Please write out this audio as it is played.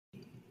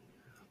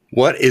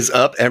What is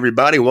up,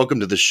 everybody? Welcome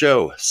to the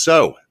show.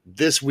 So,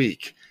 this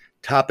week,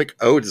 topic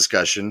O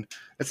discussion.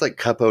 It's like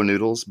cup O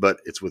noodles,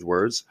 but it's with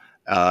words,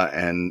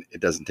 and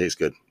it doesn't taste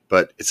good,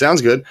 but it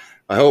sounds good.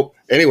 I hope.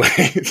 Anyway,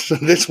 so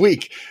this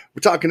week, we're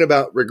talking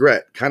about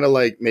regret, kind of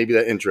like maybe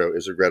that intro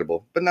is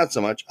regrettable, but not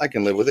so much. I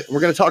can live with it. We're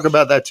going to talk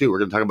about that too. We're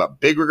going to talk about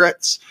big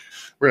regrets.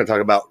 We're going to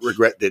talk about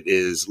regret that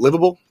is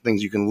livable,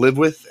 things you can live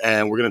with,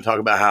 and we're going to talk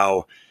about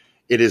how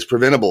it is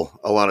preventable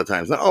a lot of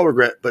times. Not all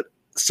regret, but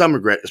some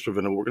regret is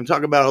preventable. We're going to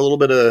talk about a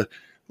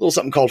little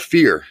something called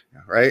fear,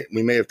 right?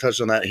 We may have touched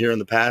on that here in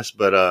the past,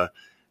 but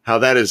how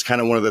that is kind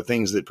of one of the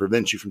things that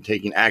prevents you from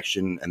taking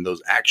action, and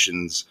those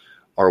actions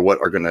are what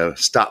are going to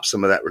stop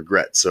some of that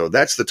regret. So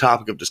that's the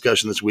topic of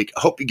discussion this week. I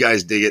hope you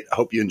guys dig it. I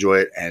hope you enjoy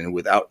it. And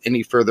without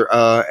any further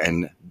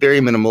and very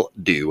minimal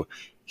ado,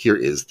 here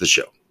is the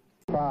show.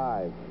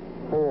 5,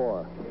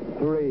 4,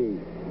 3,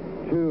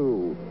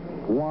 2,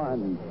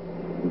 1,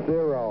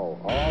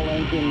 0. All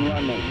engine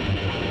running.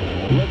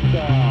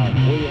 Liftoff.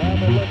 We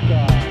have a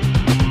liftoff.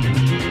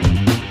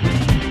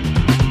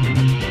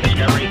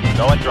 Discovery,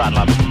 go at throttle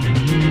up.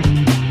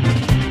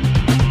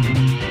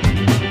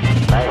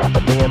 Nice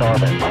to be in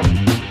orbit.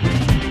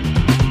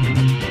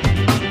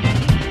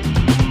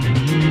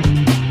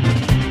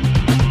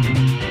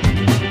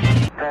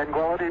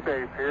 Tranquility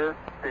Base here.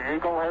 The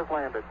Eagle has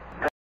landed.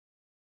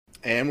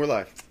 And we're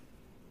live.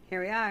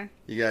 Here we are.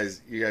 You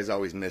guys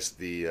always miss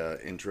the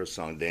intro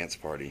song Dance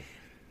Party.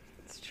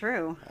 It's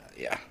true.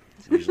 Yeah.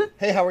 Usually,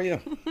 hey, how are you?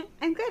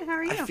 I'm good. How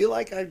are you? I feel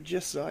like I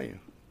just saw you.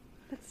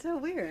 That's so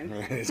weird.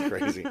 It's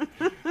crazy.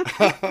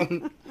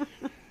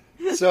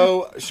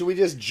 So, should we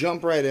just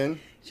jump right in?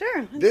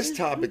 Sure. This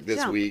topic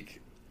this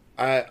week,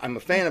 I'm a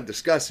fan of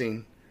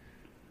discussing,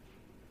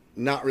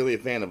 not really a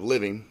fan of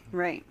living.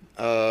 Right.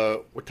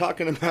 We're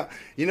talking about,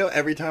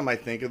 every time I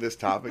think of this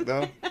topic,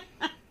 though,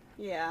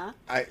 Yeah.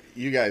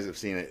 you guys have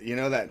seen it. You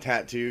know that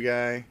tattoo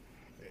guy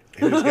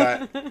who's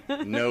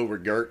got no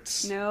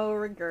regrets? No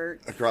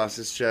regrets. Across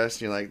his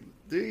chest. You're like,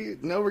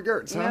 no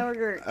regrets, huh? No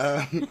regrets.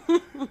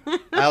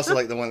 I also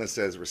like the one that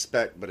says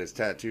respect, but it's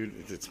tattooed.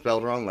 It's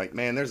spelled wrong. Like,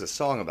 man, there's a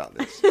song about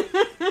this.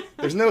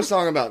 There's no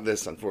song about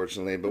this,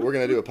 unfortunately, but we're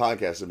going to do a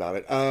podcast about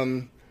it.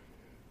 We're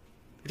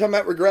talking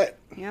about regret.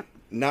 Yep.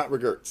 Not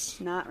regrets.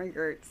 Not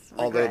regrets.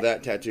 Although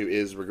Regret. that tattoo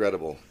is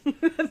regrettable.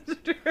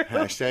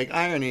 Hashtag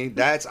irony.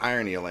 That's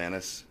irony,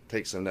 Alanis.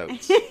 Take some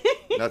notes.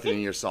 Nothing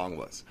in your song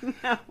was.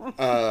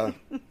 No.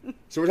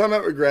 So we're talking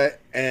about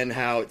regret and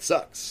how it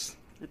sucks.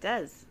 It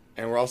does.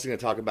 And we're also going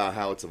to talk about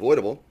how it's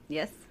avoidable.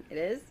 Yes, it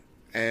is.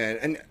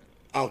 And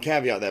I'll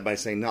caveat that by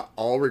saying not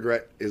all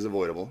regret is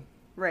avoidable.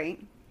 Right.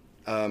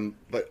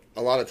 But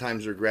a lot of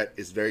times regret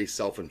is very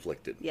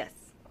self-inflicted. Yes.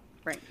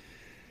 Right.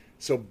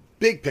 So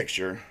big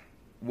picture,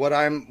 what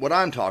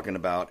I'm talking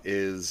about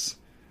is,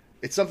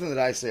 it's something that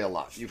I say a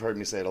lot. You've heard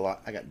me say it a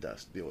lot. I got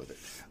dust. Deal with it.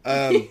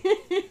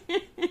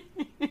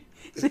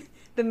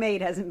 The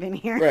maid hasn't been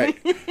here. Right.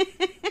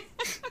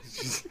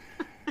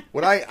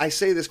 What I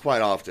say this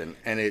quite often,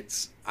 and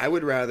it's, I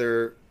would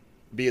rather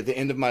be at the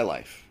end of my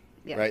life,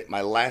 Yeah. right?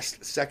 My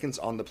last seconds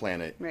on the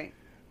planet Right.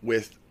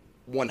 with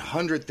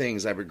 100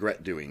 things I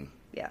regret doing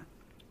Yeah.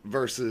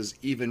 versus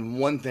even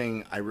one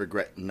thing I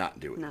regret not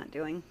doing. Not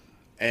doing.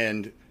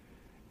 And,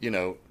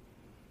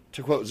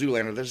 to quote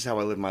Zoolander, this is how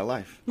I live my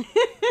life.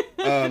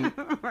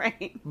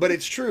 Right. But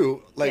it's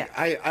true. Like,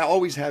 Yeah. I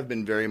always have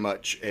been very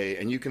much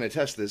and you can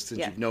attest this since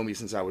Yeah. you've known me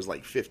since I was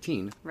like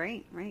 15,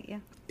 Right. Right. Yeah.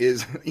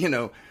 is,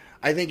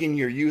 I think in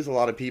your youth, a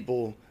lot of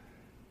people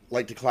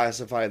like to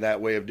classify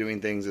that way of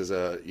doing things as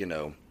a,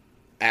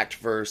 act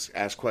first,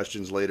 ask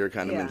questions later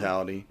kind of Yeah.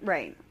 mentality.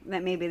 Right.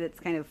 That's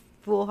kind of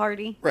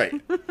foolhardy. Right.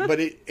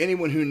 But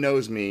anyone who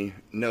knows me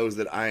knows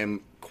that I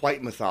am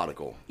quite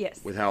methodical.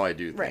 Yes. With how I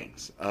do Right.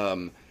 things.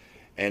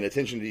 And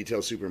attention to detail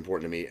is super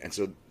important to me. And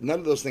so none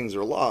of those things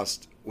are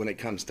lost when it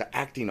comes to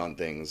acting on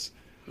things.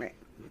 Right.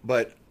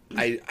 But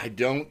I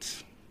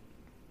don't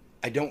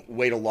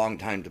wait a long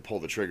time to pull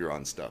the trigger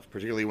on stuff,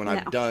 particularly when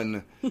I've No.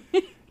 done,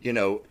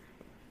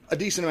 a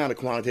decent amount of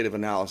quantitative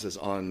analysis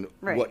on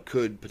Right. what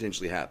could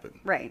potentially happen.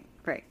 Right.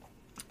 Right.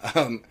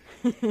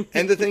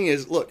 And the thing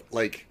is, look,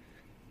 like,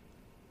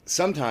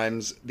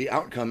 sometimes the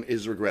outcome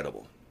is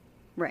regrettable,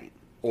 Right.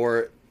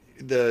 or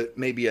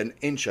maybe an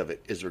inch of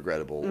it is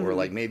regrettable, or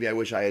like maybe I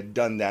wish I had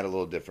done that a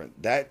little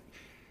different. That's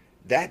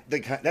the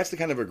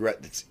kind of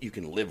regret that you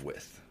can live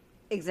with.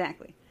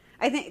 Exactly.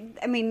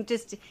 I mean,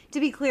 just to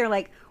be clear,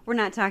 like, we're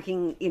not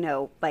talking,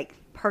 like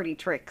party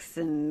tricks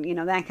and,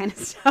 that kind of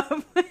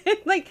stuff.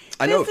 Like,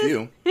 I know a this is-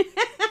 few.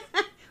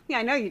 Yeah,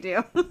 I know you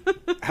do.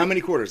 How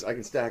many quarters? I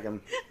can stack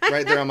them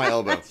right there on my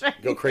elbow. That's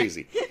right. Go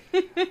crazy.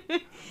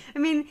 I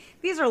mean,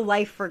 these are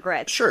life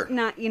regrets. Sure.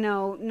 Not,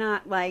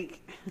 not like,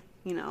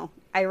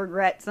 I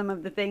regret some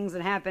of the things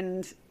that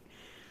happened,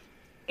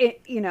 Right.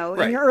 in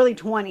your early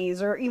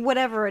 20s or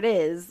whatever it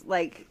is.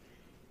 Like,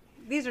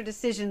 these are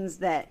decisions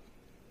that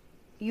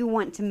you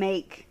want to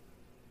make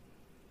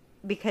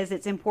because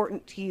it's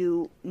important to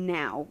you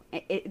now.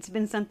 It's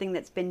been something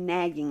that's been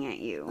nagging at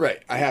you.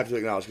 Right. I have to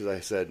acknowledge because I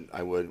said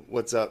I would.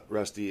 What's up,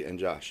 Rusty and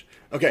Josh?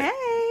 Okay.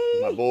 Hey.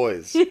 My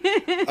boys.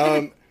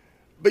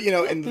 But, you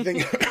know, and the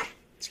thing,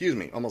 excuse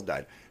me, almost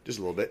died. Just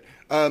a little bit.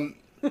 But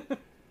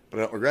I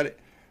don't regret it.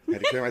 I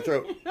had to clear my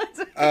throat.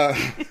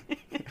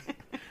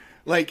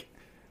 Like,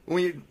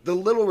 the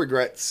little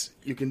regrets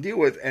you can deal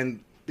with.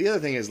 And the other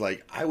thing is,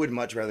 like, I would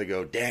much rather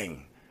go,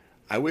 dang,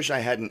 I wish I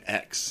had an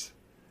X.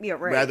 Yeah,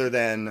 right. Rather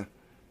than,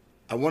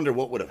 I wonder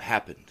what would have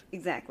happened.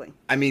 Exactly.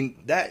 I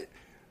mean,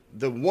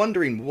 the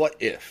wondering what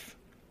if.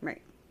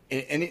 Right.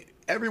 And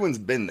everyone's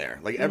been there.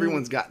 Like,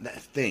 everyone's got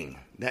that thing.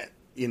 That,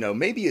 you know,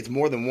 maybe it's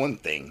more than one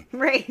thing.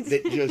 Right.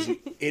 That just,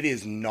 it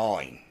is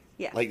gnawing.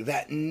 Yeah. Like,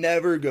 that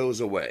never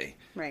goes away.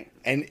 Right.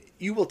 And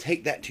you will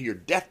take that to your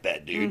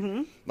deathbed,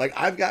 dude. Like,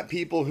 I've got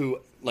people who,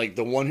 like,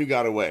 the one who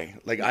got away.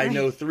 Like, I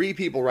know 3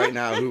 people right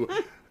now who,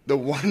 the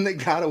one that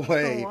got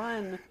away. The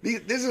one.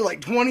 This is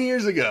like 20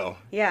 years ago.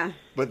 Yeah.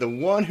 But the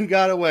one who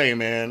got away,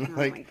 man. Oh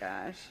like, my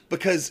gosh.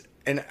 Because,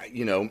 and,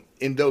 you know,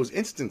 in those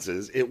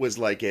instances, it was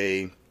like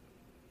a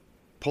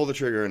pull the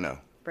trigger or no.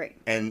 Right.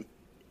 And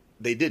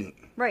they didn't.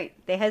 Right.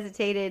 They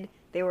hesitated.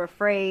 They were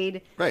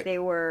afraid. Right. They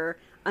were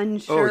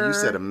unsure. Oh, you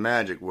said a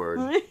magic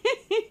word.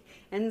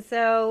 And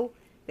so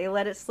they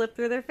let it slip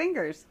through their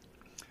fingers.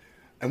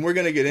 And we're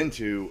going to get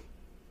into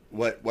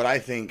what I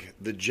think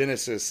the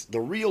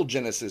real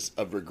genesis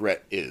of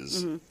regret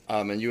is.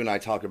 And you and I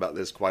talk about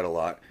this quite a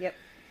lot. Yep.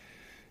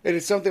 And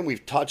it's something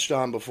we've touched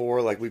on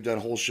before, like we've done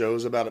whole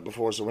shows about it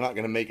before, so we're not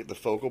going to make it the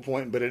focal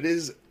point, but it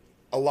is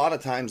a lot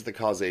of times the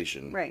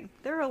causation. Right.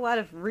 There are a lot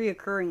of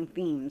reoccurring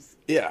themes.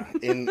 Yeah,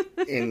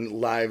 in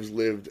lives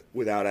lived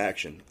without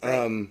action.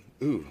 Right.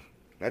 Ooh,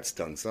 that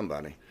stung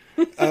somebody.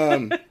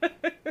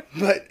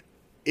 But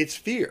it's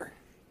fear.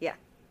 Yeah.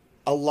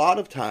 A lot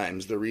of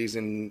times the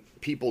reason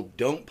people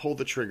don't pull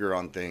the trigger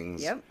on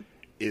things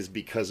is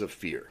because of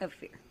fear. Of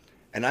fear.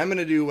 And I'm going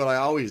to do what I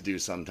always do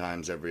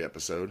sometimes every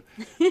episode.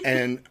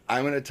 And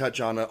I'm going to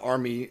touch on an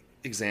Army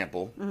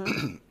example.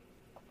 And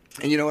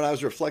you know what? I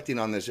was reflecting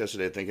on this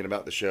yesterday, thinking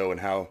about the show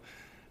and how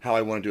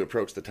I wanted to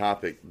approach the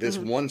topic. This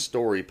one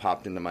story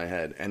popped into my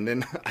head. And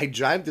then I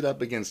jived it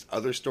up against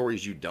other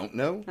stories you don't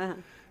know.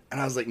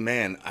 And I was like,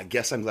 man, I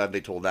guess I'm glad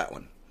they told that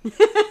one.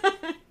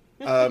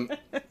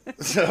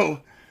 So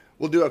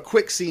we'll do a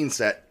quick scene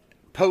set.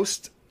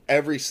 Post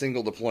every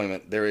single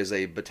deployment, there is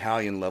a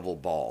battalion level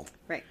ball.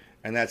 Right.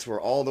 And that's where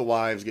all the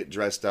wives get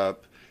dressed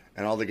up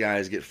and all the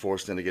guys get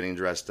forced into getting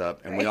dressed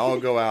up. And we all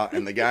go out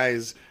and the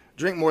guys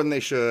drink more than they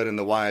should and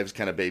the wives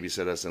kind of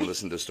babysit us and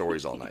listen to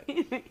stories all night.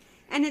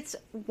 And it's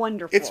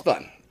wonderful. It's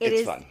fun.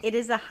 It's fun. It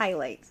is a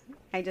highlight.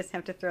 I just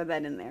have to throw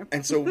that in there.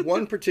 And so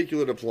one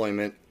particular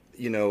deployment,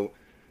 you know,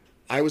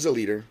 I was a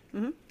leader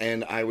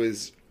and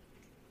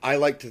I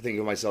like to think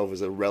of myself as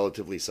a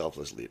relatively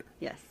selfless leader.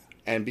 Yes.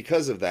 And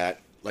because of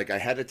that, like I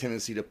had a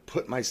tendency to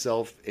put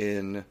myself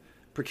in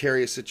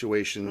precarious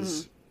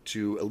situations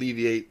to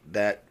alleviate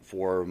that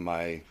for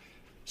my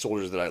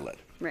soldiers that I led.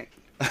 Right.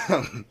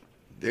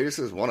 This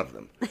is one of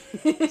them.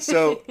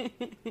 So,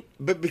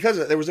 but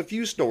because there was a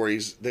few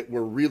stories that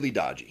were really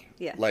dodgy.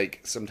 Yeah.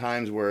 Like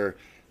sometimes where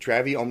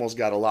Travi almost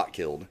got a lot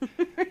killed.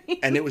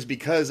 And it was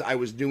because I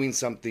was doing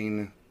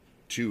something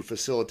to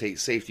facilitate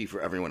safety for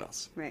everyone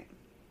else. Right.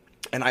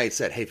 And I had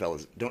said, hey,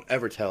 fellas, don't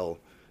ever tell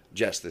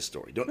Jess this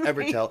story. Don't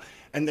ever tell.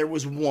 And there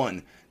was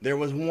one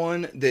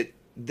that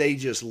they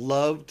just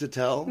loved to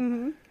tell.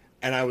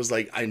 And I was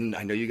like, I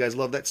know you guys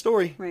love that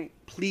story. Right.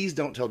 Please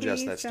don't tell Jess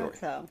Please that story. don't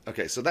tell.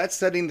 Okay, so that's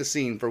setting the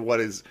scene for what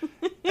is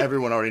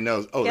everyone already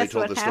knows. Oh, Guess they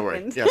told what the story.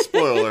 happened. Yeah,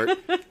 spoiler alert.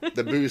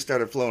 The booze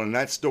started flowing. And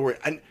that story.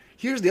 And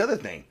here's the other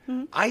thing.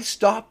 I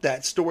stopped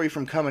that story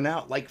from coming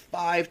out like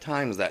 5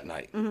 times that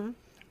night. And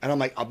I'm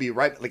like, I'll be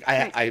right. Like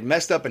I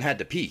messed up and had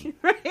to pee.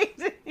 Right.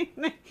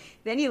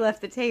 Then you left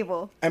the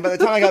table. And by the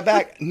time I got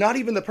back, not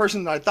even the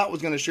person that I thought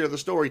was going to share the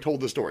story told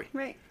the story.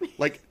 Right.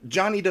 Like,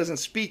 Johnny doesn't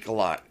speak a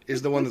lot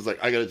is the one that's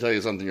like, I got to tell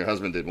you something your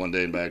husband did one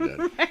day in Baghdad.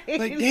 Right.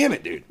 Like, damn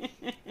it, dude.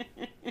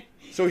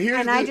 So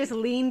I just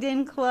leaned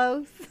in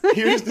close.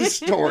 Here's the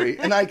story.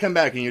 And I come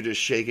back and you're just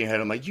shaking your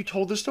head. I'm like, you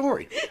told the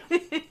story.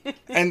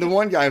 And the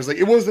one guy was like,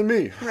 it wasn't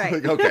me. Right.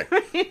 Like,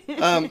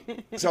 okay.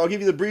 So I'll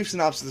give you the brief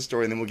synopsis of the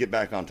story and then we'll get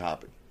back on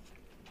topic.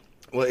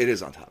 Well, it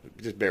is on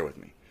topic. Just bear with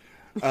me.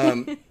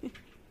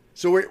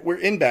 So we're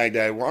in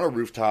Baghdad. We're on a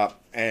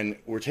rooftop, and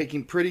we're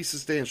taking pretty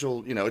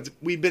substantial. You know,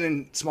 we've been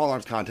in small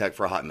arms contact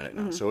for a hot minute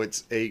now, so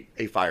it's a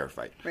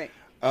firefight. Right.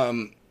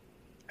 And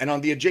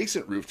on the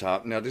adjacent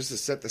rooftop, now just to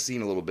set the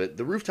scene a little bit,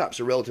 the rooftops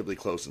are relatively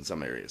close in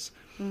some areas,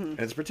 and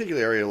it's a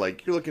particular area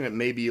like you're looking at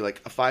maybe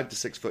like a 5 to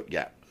 6 foot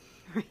gap.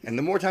 And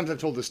the more times I've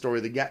told this story,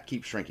 the gap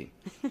keeps shrinking.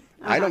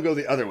 I don't go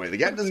the other way. The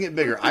gap doesn't get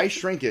bigger. I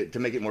shrink it to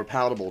make it more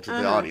palatable to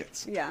the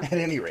audience. Yeah. At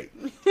any rate.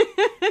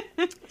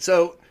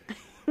 So,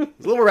 the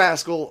little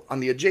rascal on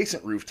the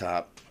adjacent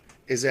rooftop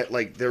is at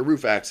like their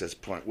roof access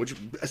point, which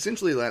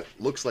essentially that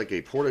looks like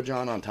a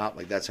porta-john on top.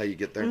 Like that's how you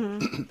get there.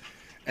 At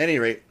any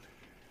rate,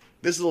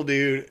 this little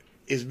dude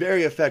is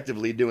very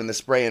effectively doing the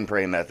spray and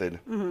pray method.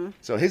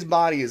 So his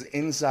body is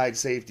inside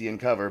safety and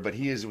cover, but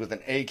he is with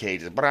an AK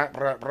just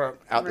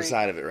out the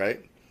side of it,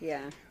 right?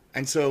 Yeah.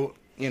 And so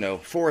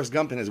Forrest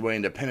Gump in his way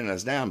into pinning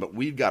us down, but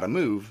we've got to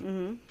move.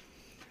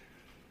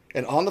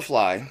 And on the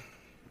fly,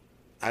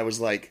 I was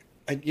like,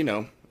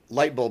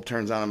 light bulb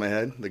turns on in my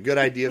head. The good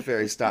idea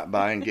fairy stopped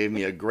by and gave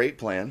me a great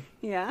plan.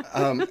 Yeah.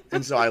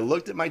 And so I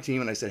looked at my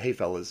team and I said, hey,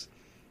 fellas,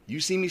 you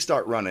see me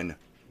start running,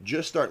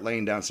 just start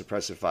laying down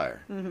suppressive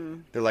fire.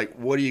 They're like,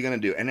 what are you going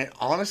to do? And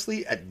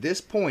honestly, at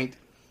this point,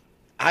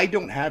 I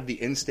don't have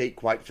the end state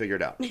quite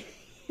figured out.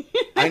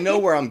 I know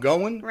where I'm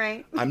going.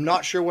 Right. I'm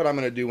not sure what I'm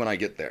going to do when I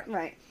get there.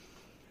 Right.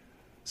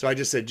 So I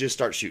just said, just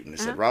start shooting. I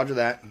said, roger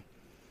that.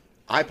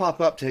 I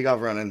pop up, take off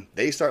running.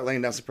 They start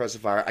laying down suppressive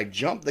fire. I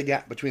jump the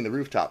gap between the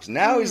rooftops.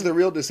 Now is the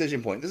real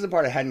decision point. This is the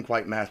part I hadn't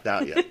quite mathed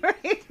out yet.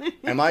 Right.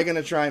 Am I going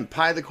to try and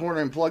pie the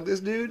corner and plug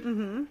this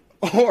dude?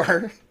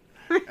 Or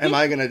am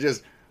I going to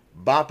just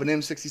bop an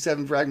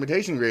M67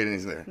 fragmentation grenade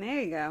in there?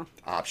 There you go.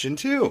 Option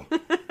 2.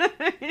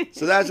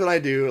 So that's what I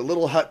do. A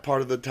little hut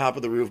part of the top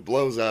of the roof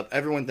blows up.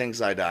 Everyone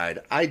thinks I died.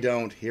 I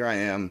don't. Here I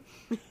am.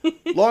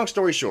 Long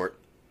story short.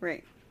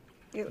 Right.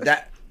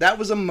 That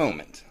was a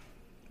moment,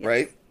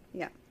 right?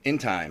 Yeah. In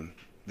time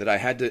that I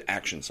had to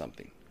action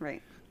something.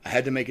 Right. I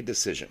had to make a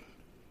decision.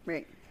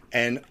 Right.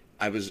 And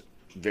I was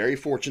very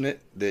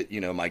fortunate that,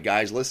 my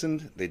guys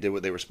listened. They did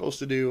what they were supposed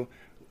to do.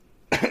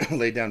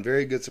 Laid down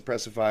very good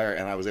suppressive fire,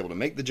 and I was able to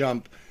make the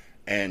jump,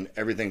 and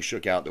everything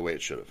shook out the way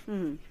it should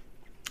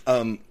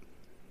have.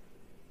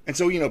 And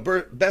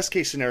so, best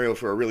case scenario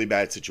for a really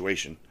bad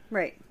situation.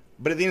 Right.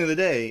 But at the end of the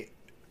day,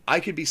 I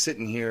could be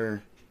sitting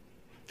here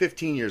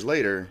 15 years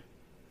later,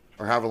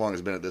 or however long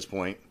it's been at this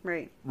point,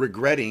 Right.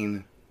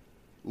 regretting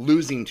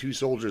losing 2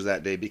 soldiers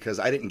that day because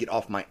I didn't get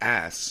off my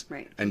ass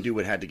Right. and do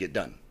what had to get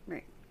done.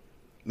 Right.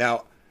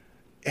 Now,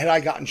 had I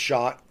gotten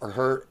shot or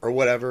hurt or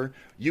whatever,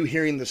 you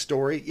hearing the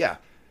story, yeah,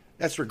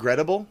 that's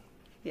regrettable.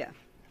 Yeah.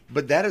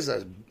 But that is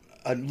a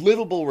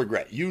livable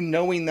regret. You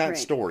knowing that Right.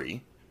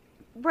 story.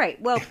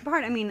 Right. Well,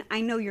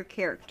 I know your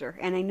character,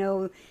 and I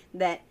know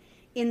that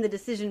in the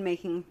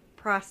decision-making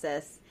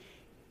process,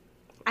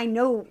 I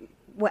know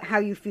how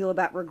you feel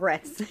about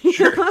regrets.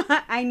 Sure.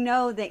 I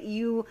know that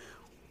you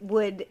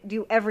would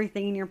do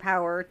everything in your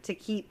power to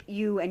keep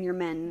you and your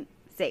men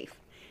safe.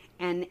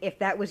 And if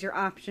that was your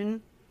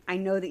option, I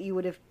know that you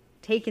would have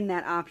taken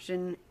that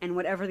option, and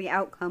whatever the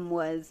outcome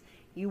was,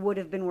 you would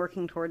have been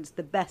working towards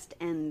the best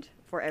end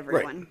for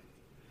everyone.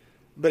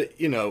 Right. But,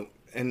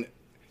 and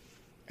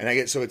I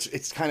get, so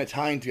it's kind of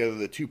tying together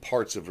the 2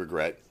 parts of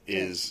regret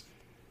is,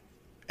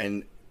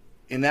 and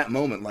in that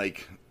moment,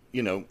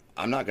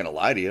 I'm not going to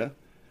lie to you.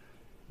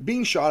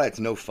 Being shot at's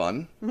no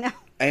fun. No.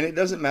 And it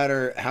doesn't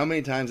matter how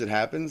many times it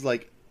happens.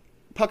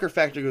 Pucker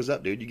factor goes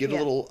up, dude. You get a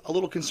little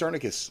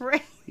concernicus.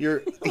 Right.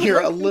 You're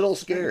a little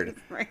scared.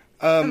 Right.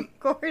 Of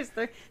course,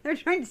 they're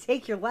trying to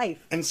take your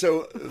life. And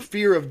so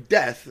fear of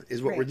death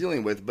is what Right. we're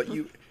dealing with. But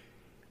you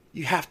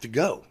have to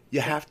go.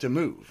 You have to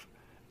move.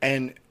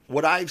 And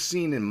what I've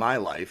seen in my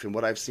life and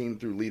what I've seen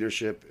through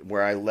leadership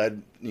where I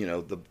led,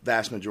 the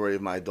vast majority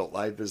of my adult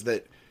life is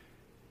that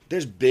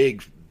there's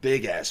big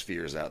ass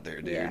fears out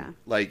there, dude. Yeah.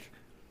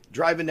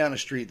 Driving down a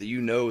street that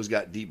has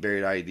got deep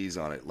buried IEDs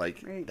on it,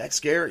 Right. that's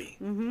scary.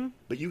 Mm-hmm.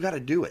 But you got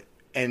to do it.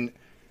 And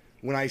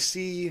when I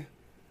see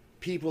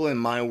people in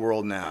my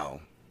world now,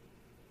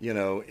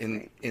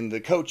 in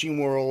the coaching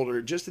world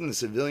or just in the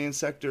civilian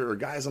sector or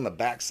guys on the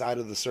backside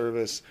of the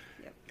service,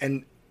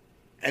 Yep.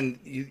 and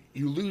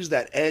you lose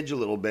that edge a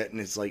little bit,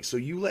 and it's so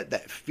you let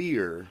that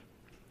fear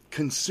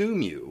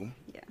consume you,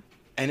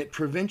 and it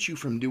prevents you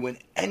from doing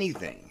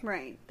anything.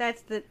 Right.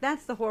 That's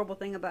the horrible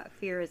thing about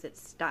fear is it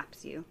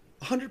stops you.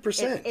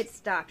 100%. It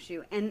stops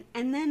you, and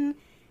then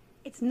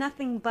it's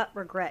nothing but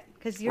regret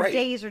because your Right.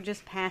 days are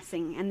just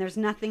passing, and there's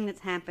nothing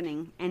that's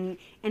happening, and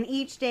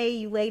each day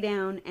you lay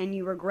down and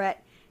you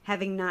regret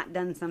having not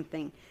done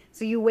something.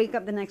 So you wake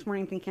up the next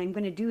morning thinking, I'm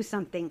going to do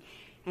something,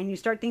 and you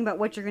start thinking about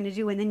what you're going to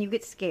do, and then you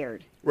get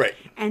scared. Right.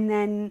 And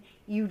then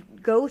you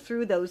go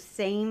through those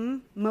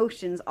same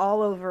motions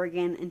all over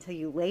again until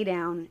you lay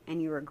down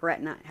and you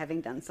regret not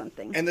having done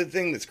something. And the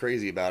thing that's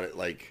crazy about it,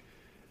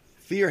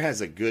 fear has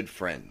a good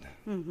friend.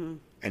 Mm-hmm.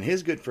 And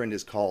his good friend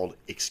is called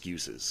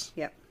excuses.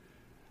 Yep.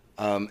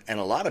 And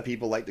a lot of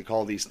people like to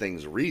call these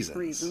things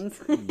reasons.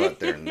 But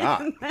they're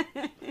not.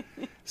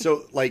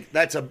 So,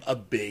 that's a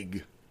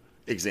big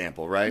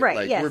example, right?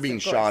 Right, yes, we're being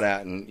of course. shot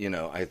at and,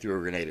 I threw a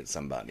grenade at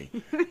somebody.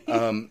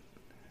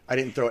 I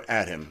didn't throw it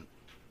at him.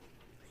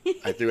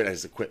 I threw it at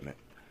his equipment.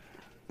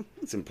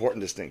 It's an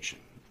important distinction.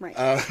 Right.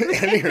 At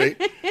any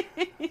rate,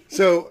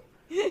 so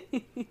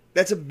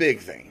that's a big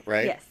thing,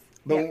 right? Yes.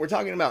 But Yep. when we're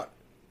talking about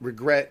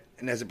regret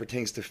and as it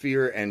pertains to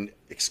fear and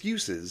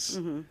excuses,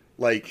 Mm-hmm.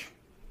 let's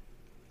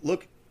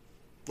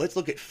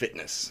look at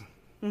fitness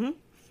Mm-hmm.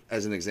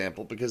 as an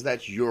example, because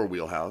that's your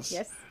wheelhouse.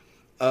 Yes.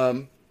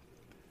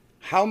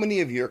 How many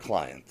of your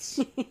clients,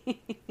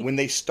 when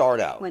they start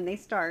out, When they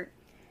start.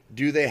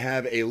 do they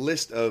have a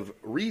list of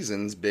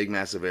reasons, big,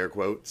 massive air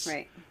quotes,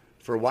 Right.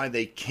 for why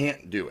they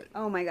can't do it?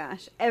 Oh my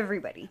gosh.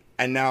 Everybody.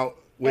 And now,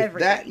 with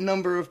Everybody. that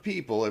number of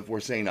people, if we're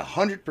saying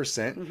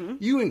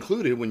 100%, you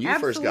included when you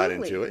first got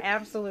into it,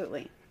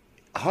 Absolutely.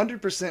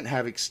 100%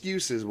 have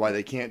excuses why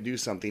they can't do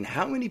something.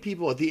 How many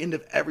people at the end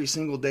of every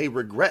single day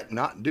regret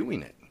not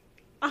doing it?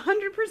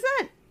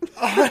 100%.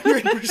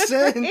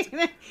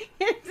 100%.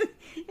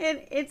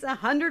 It's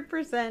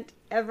 100%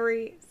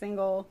 every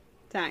single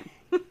time.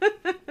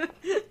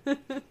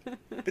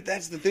 But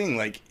that's the thing,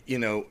 like, you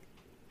know,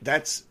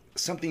 that's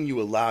something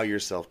you allow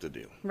yourself to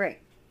do. Right.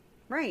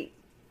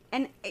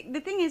 And the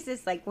thing is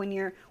this, like, when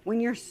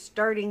you're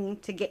starting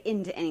to get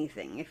into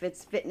anything, if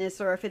it's fitness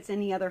or if it's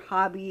any other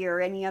hobby or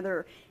any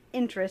other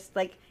interest,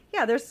 like,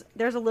 yeah, there's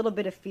a little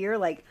bit of fear,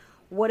 like,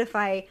 what if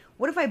I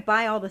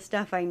buy all the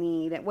stuff I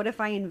need? What if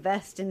I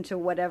invest into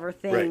whatever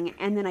thing, right,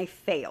 and then I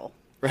fail?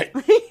 Right.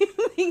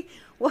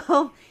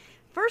 Well,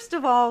 first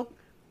of all,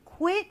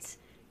 quit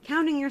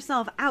counting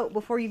yourself out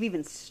before you've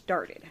even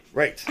started.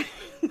 Right.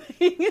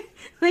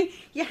 Like,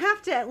 you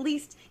have to at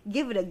least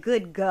give it a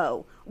good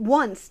go.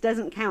 Once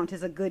doesn't count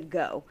as a good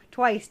go.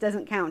 Twice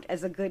doesn't count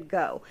as a good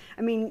go.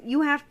 I mean,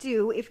 you have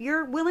to, if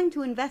you're willing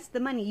to invest the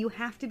money, you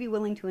have to be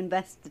willing to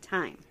invest the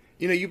time.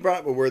 You know, you brought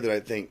up a word that I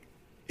think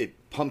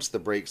it pumps the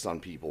brakes on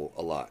people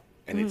a lot,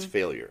 and it's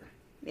failure.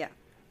 Yeah.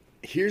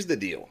 Here's the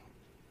deal.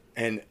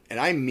 And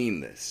I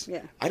mean this.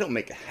 Yeah. I don't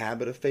make a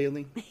habit of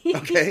failing,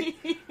 okay?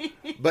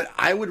 But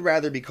I would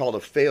rather be called a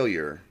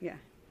failure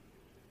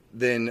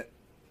than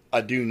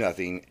a do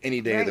nothing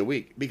any day of the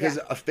week. Because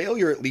a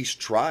failure at least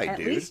tried,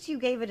 dude. At least you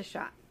gave it a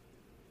shot.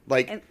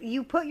 Like, and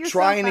you put yourself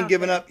trying and out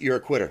giving there. up, you're a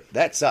quitter.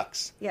 That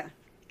sucks. Yeah.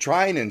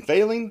 Trying and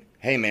failing,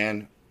 hey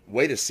man,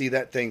 way to see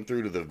that thing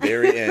through to the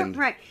very end.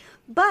 Right.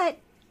 But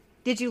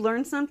did you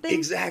learn something?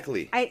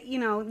 Exactly.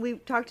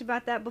 We've talked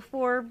about that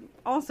before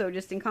also,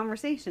 just in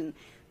conversation.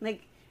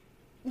 Like,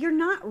 you're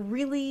not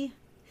really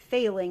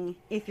failing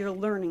if you're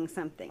learning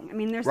something. I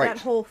mean, there's that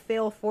whole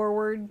fail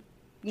forward,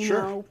 you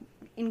know,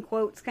 in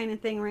quotes kind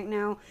of thing right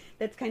now.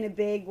 That's kind of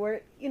big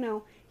where, you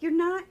know, you're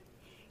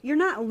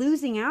not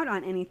losing out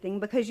on anything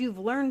because you've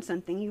learned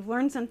something. You've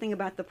learned something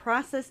about the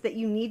process that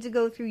you need to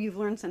go through. You've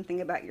learned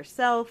something about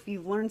yourself.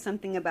 You've learned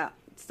something about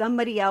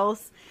somebody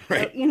else,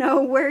 you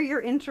know, where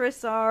your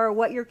interests are,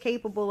 what you're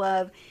capable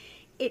of.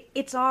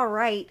 It's all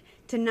right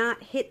to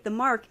not hit the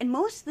mark. And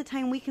most of the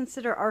time we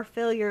consider our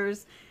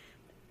failures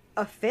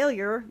a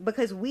failure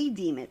because we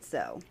deem it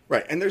so.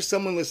 Right. And there's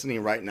someone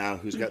listening right now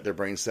who's got their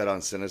brain set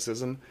on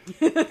cynicism.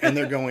 And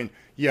they're going,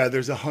 yeah,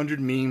 there's 100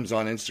 memes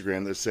on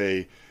Instagram that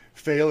say,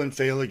 fail and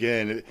fail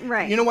again.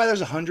 Right. You know why there's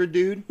 100,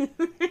 dude?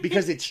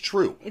 Because it's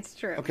true. It's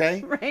true.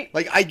 Okay? Right.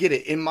 Like, I get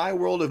it. In my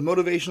world of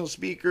motivational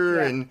speaker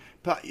and,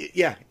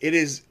 it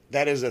is,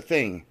 that is a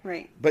thing.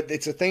 Right. But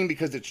it's a thing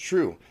because it's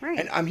true. Right.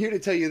 And I'm here to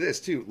tell you this,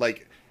 too.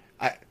 Like,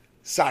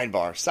 side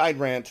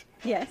rant.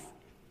 Yes.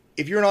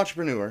 If you're an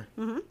entrepreneur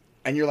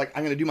and you're like,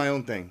 I'm going to do my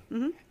own thing,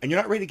 and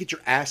you're not ready to get your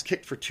ass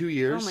kicked for 2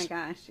 years. Oh my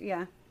gosh.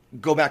 Yeah.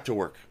 Go back to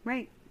work.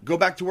 Right. Go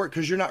back to work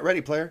because you're not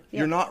ready, player. Yeah.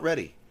 You're not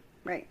ready.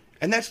 Right.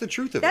 And that's the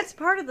truth of That's it.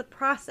 part of the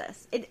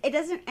process. It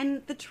doesn't,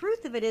 and the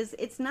truth of it is,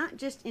 it's not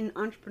just in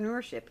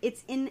entrepreneurship.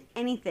 It's in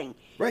anything.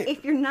 Right.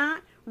 If you're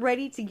not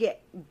ready to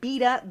get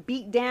beat up,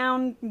 beat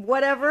down,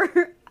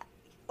 whatever,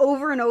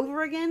 over and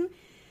over again,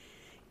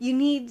 you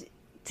need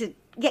to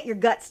get your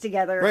guts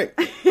together. Right.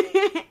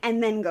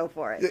 And then go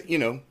for it. You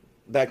know,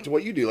 back to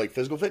what you do, like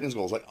physical fitness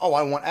goals. Like, oh,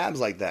 I want abs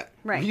like that.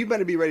 Right. You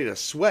better be ready to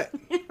sweat.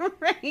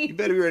 Right. You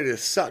better be ready to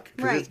suck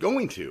because it's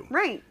going to.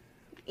 Right.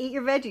 Eat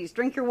your veggies,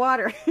 drink your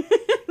water.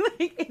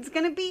 Like, it's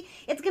gonna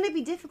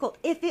be difficult.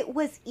 If it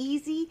was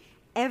easy,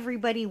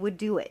 everybody would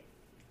do it.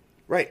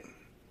 Right.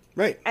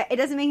 Right. It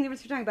doesn't make any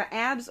difference if you're talking about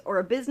abs or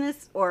a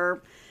business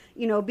or,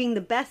 you know, being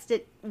the best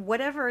at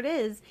whatever it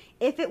is.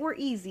 If it were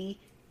easy,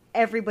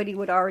 everybody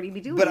would already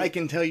be doing it. But I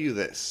can tell you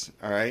this,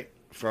 all right,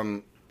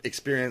 from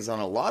experience on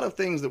a lot of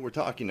things that we're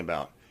talking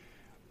about.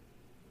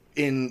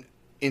 In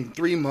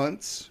 3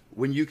 months,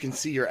 when you can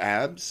see your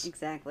abs,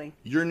 Exactly.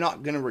 you're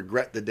not going to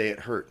regret the day it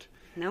hurt.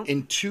 Nope.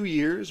 In 2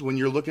 years, when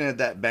you're looking at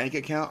that bank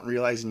account and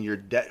realizing you're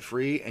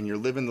debt-free and you're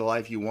living the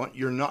life you want,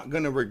 you're not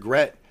going to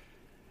regret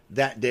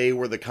that day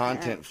where the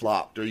content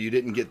flopped or you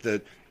didn't get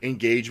the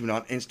engagement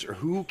on Insta.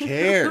 Who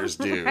cares,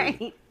 dude?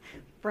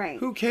 Right.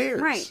 Who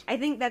cares? Right. I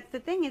think that's the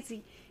thing is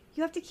you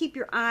have to keep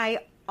your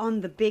eye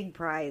on the big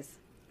prize.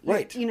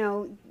 Right. You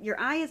know, your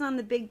eye is on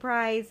the big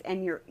prize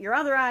and your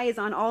other eye is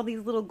on all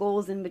these little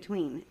goals in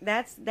between.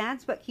 That's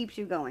what keeps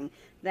you going.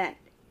 That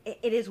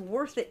it is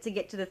worth it to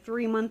get to the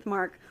 3-month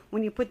mark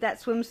when you put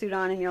that swimsuit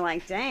on and you're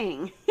like,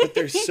 dang. But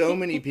there's so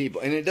many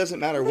people, and it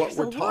doesn't matter what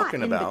we're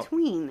talking about. In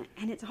between,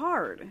 and it's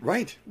hard.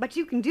 Right. But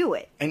you can do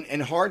it.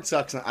 And hard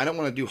sucks, and I don't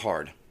want to do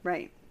hard.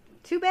 Right.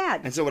 Too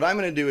bad. And so what I'm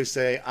going to do is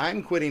say,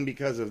 I'm quitting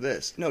because of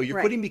this. No, you're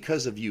quitting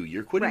because of you.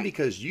 You're quitting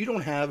because you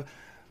don't have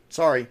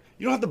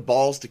the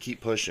balls to keep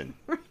pushing.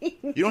 Right.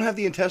 You don't have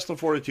the intestinal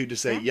fortitude to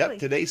say, yep,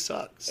 today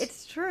sucks.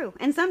 It's true.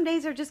 And some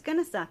days are just going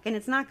to suck and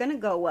it's not going to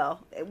go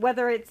well.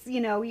 Whether it's, you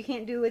know, you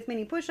can't do as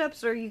many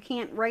push-ups or you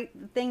can't write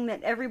the thing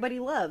that everybody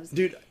loves.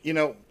 Dude, you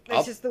know.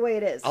 That's just the way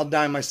it is. I'll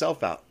dime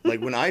myself out.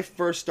 Like when I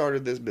first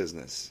started this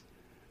business,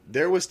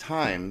 there was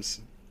times,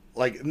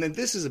 like, and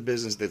this is a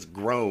business that's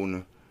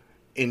grown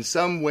in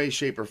some way,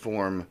 shape, or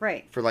form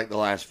Right. for like the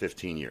last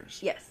 15 years.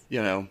 Yes.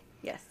 You know?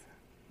 Yes.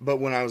 But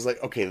when I was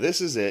like, okay,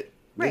 this is it.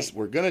 Right.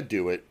 We're going to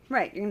do it.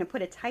 Right. You're going to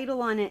put a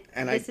title on it.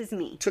 And This I is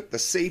me. took the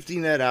safety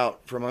net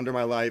out from under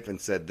my life and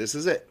said, this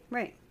is it.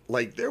 Right.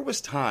 Like, there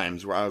was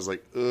times where I was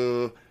like,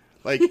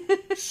 like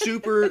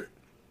super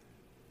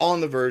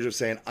on the verge of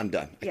saying, I'm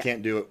done. I Yeah.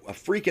 can't do it. I'm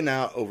freaking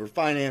out over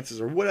finances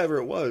or whatever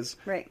it was.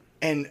 Right.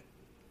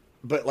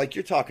 But like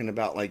you're talking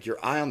about, like your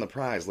eye on the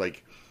prize,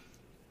 like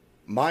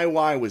my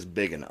why was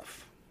big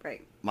enough.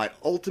 Right. My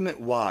ultimate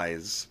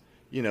whys,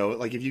 you know,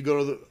 like if you go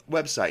to the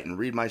website and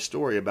read my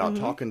story about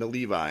talking to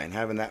Levi and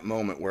having that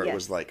moment where it Yes.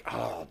 was like,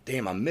 oh,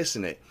 damn, I'm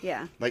missing it.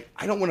 Yeah. Like,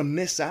 I don't want to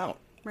miss out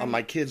Right. on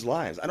my kids'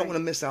 lives. I don't Right. want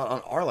to miss out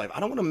on our life. I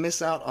don't want to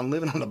miss out on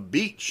living on the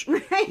beach.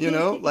 Right. You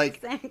know, like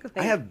Exactly.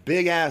 I have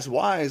big ass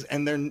whys,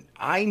 and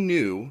I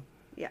knew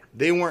Yeah.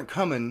 they weren't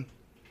coming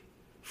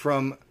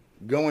from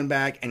going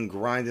back and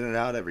grinding it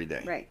out every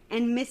day. Right.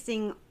 And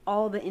missing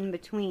all the in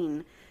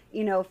between,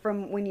 you know,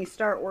 from when you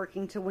start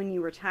working to when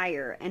you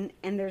retire. And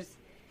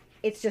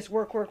it's just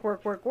work,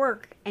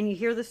 and you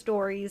hear the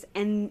stories,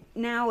 and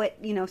now at,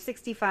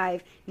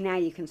 65, now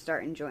you can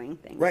start enjoying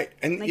things. Right.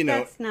 And like, you know,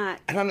 that's not,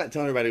 and I'm not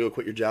telling everybody to go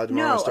quit your job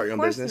tomorrow no, and start your of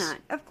own course business. not.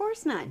 Of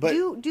course not.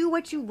 But- do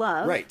what you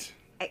love. Right.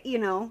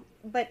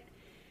 But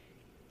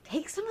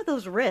take some of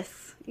those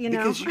risks, know.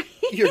 Because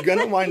you're going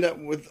to wind up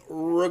with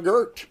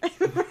regret.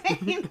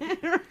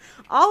 Right?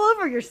 All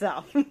over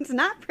yourself. It's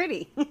not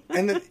pretty.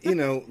 And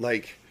then,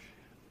 like,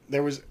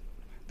 there's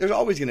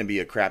always going to be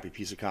a crappy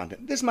piece of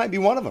content. This might be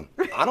one of them.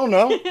 I don't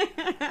know.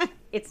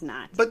 It's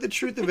not. But the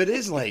truth of it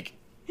is, like,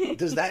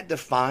 does that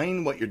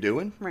define what you're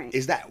doing? Right.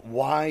 Is that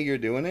why you're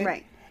doing it?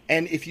 Right.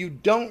 And if you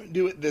don't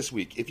do it this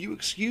week, if you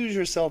excuse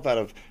yourself out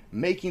of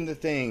making the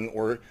thing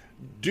or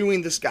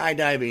doing the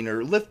skydiving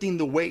or lifting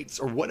the weights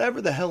or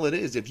whatever the hell it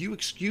is, if you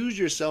excuse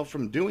yourself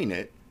from doing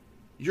it,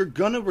 you're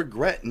going to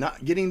regret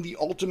not getting the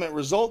ultimate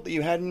result that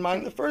you had in mind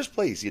in the first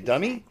place, you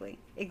dummy.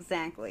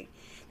 Exactly.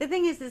 The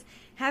thing is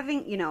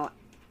having,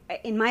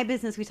 in my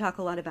business, we talk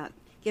a lot about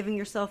giving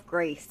yourself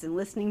grace and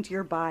listening to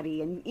your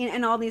body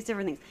and all these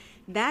different things.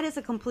 That is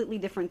a completely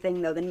different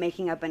thing, though, than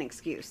making up an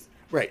excuse.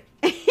 Right.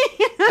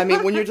 I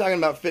mean, when you're talking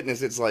about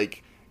fitness, it's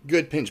like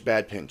good pinch,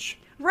 bad pinch.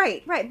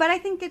 Right. But I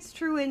think it's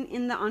true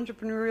in the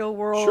entrepreneurial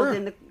world, Sure.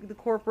 in the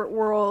corporate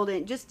world,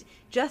 and just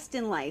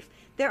in life.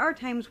 There are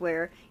times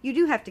where you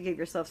do have to give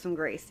yourself some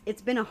grace.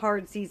 It's been a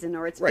hard season,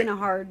 or it's Right. been a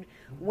hard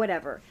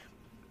whatever.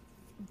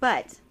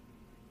 But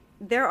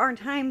there are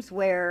times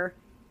where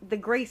the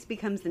grace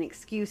becomes an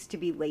excuse to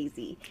be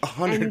lazy.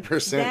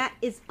 100%. And that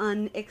is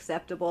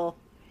unacceptable.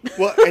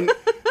 Well, and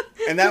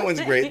that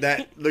one's great.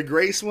 That the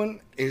grace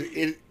one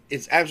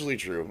it's absolutely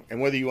true.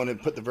 And whether you want to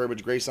put the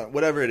verbiage grace on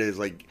whatever it is,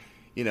 like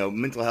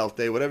mental health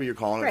day, whatever you're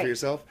calling it Right. for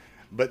yourself,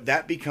 but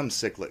that becomes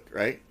cyclic,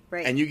 right?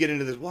 Right. And you get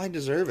into this. Well, I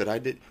deserve it. I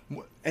did, and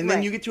then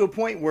Right. you get to a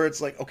point where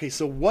it's like, okay,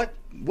 so what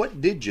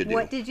did you do?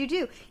 What did you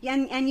do?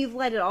 And you've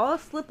let it all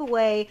slip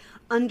away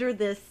under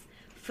this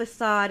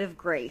facade of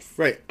grace.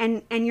 Right.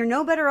 And you're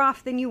no better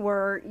off than you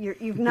were.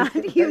 You've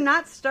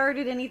not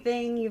started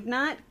anything. You've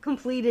not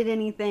completed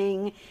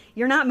anything.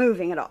 You're not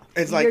moving at all.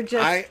 It's like, you're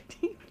just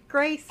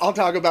grace. I'll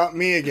talk about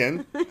me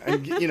again,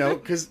 and,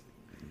 because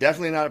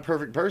definitely not a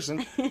perfect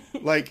person.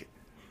 Like,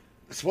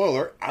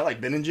 spoiler, I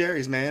like Ben and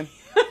Jerry's, man.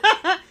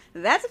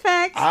 That's a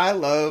fact. I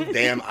love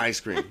damn ice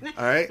cream.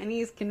 All right. And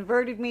he's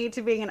converted me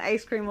to being an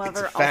ice cream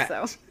lover It's a fact.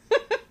 also.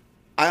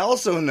 I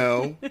also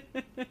know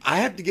I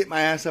have to get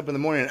my ass up in the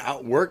morning and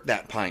outwork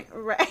that pint.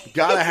 Right.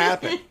 Gotta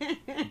happen.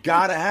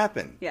 Gotta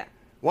happen. Yeah.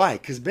 Why?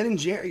 Because Ben and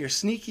Jerry are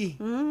sneaky.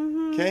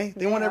 Mm-hmm. Okay?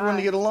 They want everyone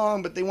to get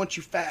along, but they want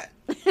you fat.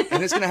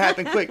 And it's going to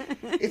happen quick.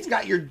 It's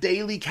got your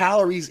daily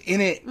calories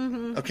in it.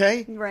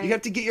 Okay? Right. You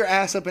have to get your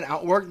ass up and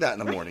outwork that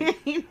in the morning.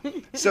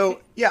 So,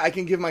 yeah, I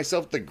can give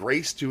myself the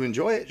grace to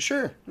enjoy it.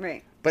 Sure.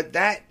 Right. But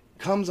that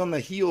comes on the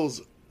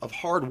heels of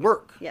hard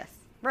work. Yes.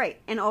 Right.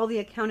 And all the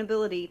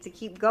accountability to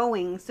keep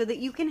going so that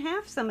you can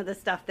have some of the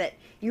stuff that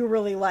you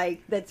really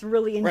like, that's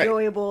really Right.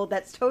 enjoyable,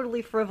 that's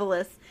totally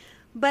frivolous.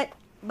 But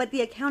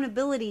the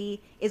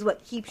accountability is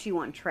what keeps you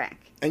on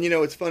track. And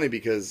it's funny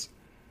because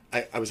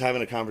I was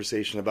having a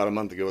conversation about a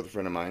month ago with a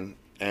friend of mine,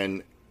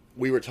 and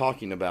we were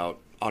talking about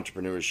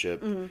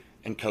entrepreneurship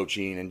and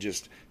coaching and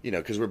just,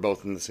 because we're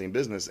both in the same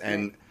business.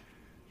 And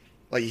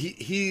like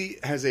he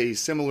has a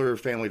similar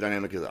family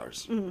dynamic as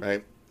ours,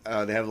 right?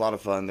 They have a lot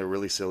of fun. They're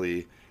really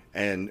silly.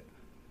 And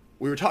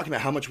we were talking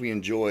about how much we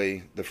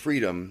enjoy the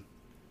freedom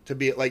to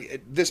be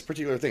like this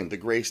particular thing, the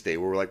grace day,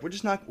 where we're like, we're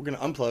going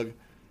to unplug, going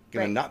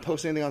Right. to not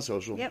post anything on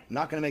social, Yep.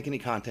 not going to make any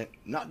content,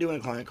 not doing a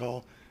client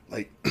call.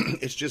 Like,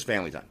 it's just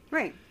family time.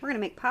 Right. We're going to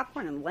make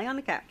popcorn and lay on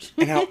the couch.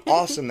 And how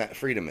awesome that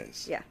freedom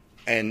is. Yeah.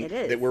 And It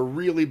is. that we're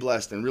really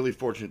blessed and really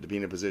fortunate to be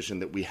in a position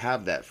that we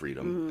have that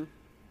freedom.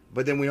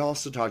 But then we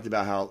also talked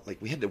about how,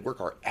 like, we had to work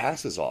our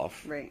asses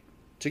off Right.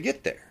 to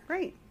get there.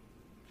 Right.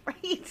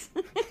 Right.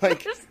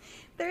 Like,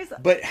 there's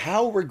But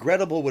how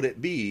regrettable would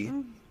it be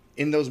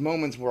in those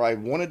moments where I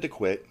wanted to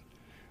quit,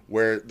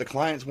 where the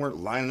clients weren't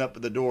lining up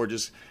at the door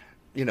just,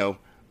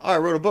 Oh, I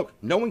wrote a book.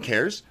 No one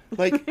cares.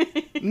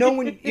 Like, no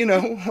one, you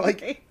know,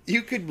 like, Right.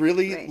 you could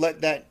really Right.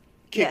 let that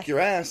kick Yes. your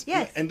ass.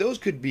 Yes. And those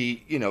could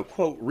be, you know,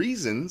 quote,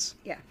 reasons,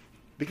 Yeah.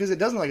 because it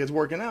doesn't like it's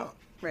working out.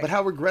 Right. But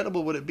how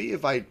regrettable would it be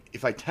if I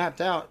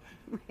tapped out?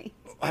 Right.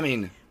 I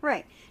mean,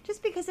 Right.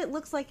 Just because it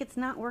looks like it's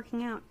not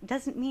working out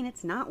doesn't mean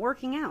it's not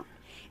working out.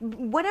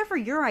 Whatever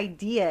your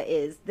idea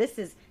is, this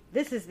is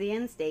the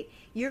end state.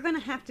 You're going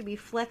to have to be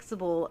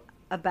flexible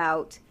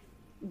about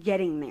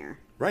getting there.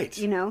 right.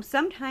 You know,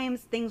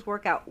 sometimes things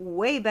work out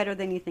way better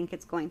than you think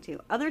it's going to.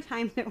 Other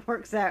times it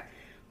works out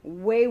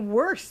way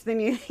worse than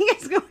you think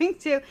it's going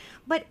to.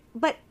 But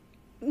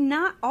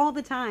not all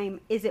the time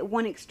is it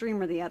one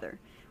extreme or the other.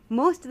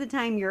 Most of the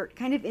time you're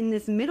kind of in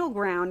this middle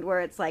ground where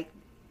it's like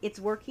it's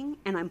working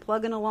and I'm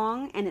plugging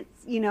along and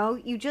it's, you know,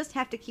 you just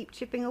have to keep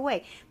chipping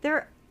away.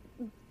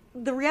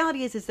 The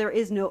reality is there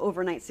is no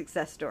overnight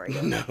success story.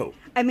 No.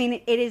 I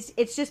mean,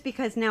 it's just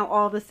because now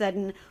all of a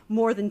sudden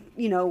more than,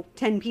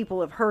 10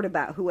 people have heard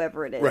about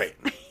whoever it is. Right.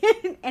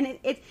 And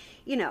it's,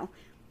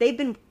 they've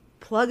been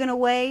plugging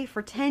away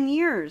for 10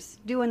 years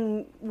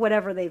doing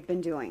whatever they've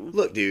been doing.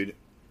 Look, dude,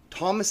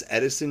 Thomas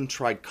Edison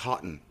tried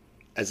cotton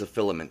as a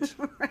filament.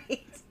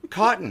 Right.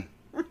 Cotton.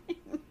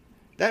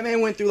 That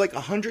man went through like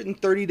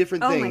 130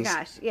 different Oh my things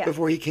gosh, yeah.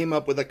 before he came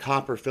up with a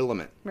copper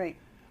filament. Right.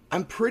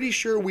 I'm pretty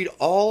sure we'd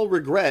all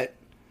regret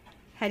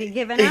Had he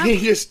given if up? he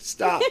just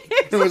stopped.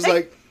 It was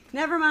like,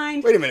 Never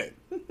mind. wait a minute.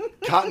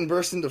 Cotton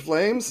burst into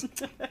flames?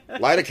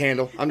 Light a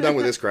candle. I'm done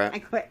with this crap. I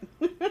quit.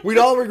 We'd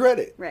all regret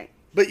it. Right.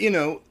 But,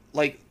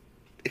 like,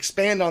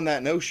 expand on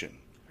that notion.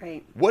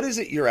 Right. What is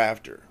it you're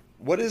after?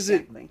 What is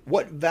Exactly. it?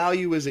 What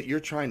value is it you're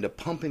trying to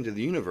pump into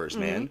the universe,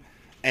 man?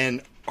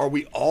 And are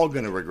we all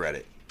going to regret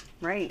it?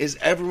 Right. Is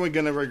everyone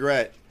going to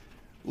regret?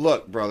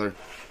 Look, brother,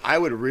 I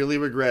would really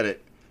regret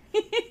it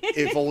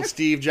if old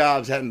Steve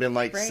Jobs hadn't been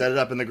like, Right. set it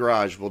up in the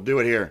garage. We'll do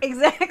it here.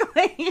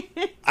 Exactly.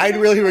 I'd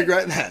really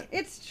regret that.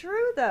 It's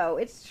true, though.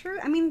 It's true.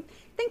 I mean,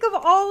 think of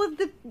all of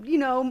the,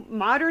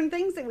 modern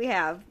things that we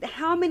have.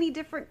 How many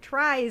different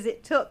tries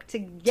it took to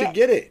get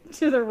it.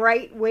 to the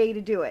right way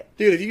to do it.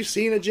 Dude, have you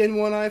seen a Gen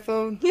 1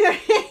 iPhone?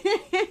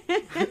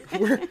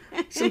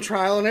 Some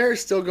trial and error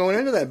still going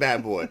into that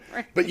bad boy.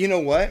 Right. But you know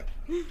what?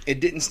 It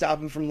didn't stop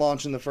him from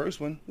launching the first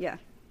one. Yeah.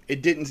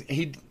 It didn't.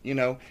 He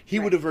Right.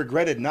 would have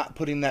regretted not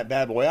putting that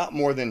bad boy out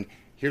more than,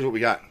 here's what we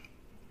got.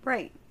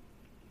 Right.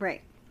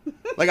 Right.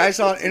 Like, I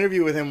saw an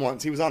interview with him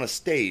once. He was on a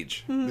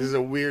stage. Mm-hmm. This is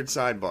a weird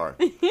sidebar.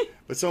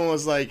 But someone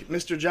was like,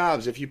 Mr.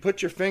 Jobs, if you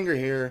put your finger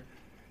here,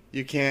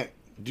 you can't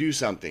do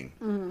something.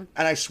 Mm-hmm.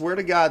 And I swear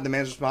to God, the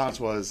man's response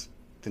was,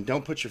 then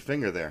don't put your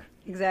finger there.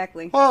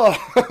 Exactly. Oh,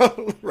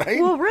 right?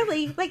 Well,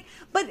 really, like,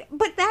 but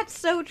that's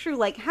so true.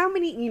 Like, how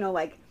many,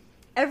 like,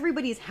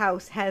 everybody's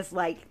house has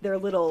like their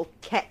little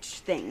catch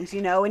things,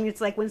 and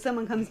it's like when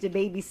someone comes to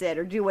babysit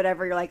or do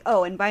whatever, you're like,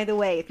 oh, and by the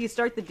way, if you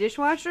start the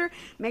dishwasher,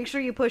 make sure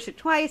you push it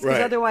twice because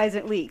Right. otherwise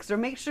it leaks, or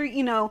make sure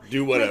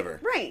Do whatever.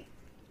 Right.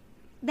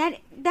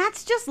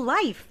 That's just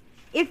life.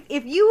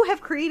 If you have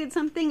created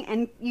something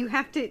and you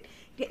have to.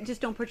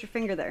 Just don't put your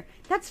finger there.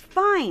 That's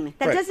fine.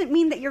 That Right. doesn't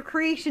mean that your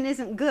creation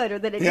isn't good or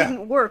that it Yeah.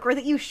 didn't work or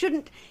that you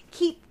shouldn't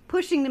keep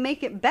pushing to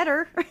make it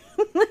better.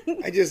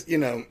 I just,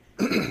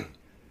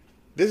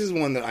 this is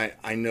one that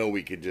I know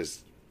we could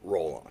just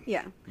roll on.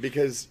 Yeah.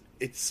 Because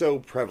it's so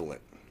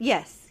prevalent.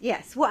 Yes,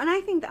 yes. Well, and I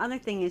think the other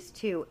thing is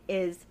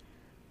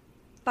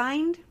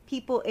find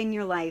people in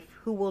your life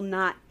who will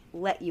not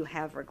let you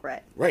have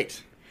regret.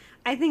 Right.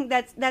 I think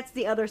that's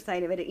the other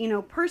side of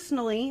it.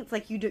 Personally, it's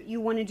like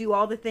you want to do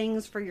all the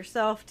things for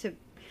yourself to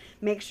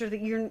make sure that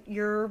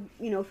you're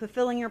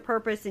fulfilling your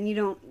purpose and you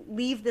don't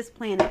leave this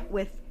planet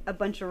with a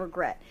bunch of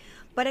regret.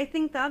 But I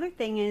think the other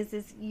thing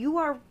is you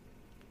are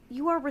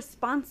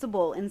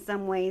responsible in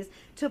some ways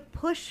to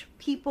push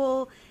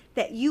people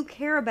that you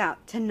care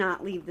about to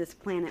not leave this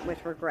planet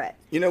with regret.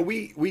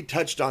 We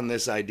touched on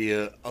this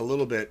idea a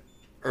little bit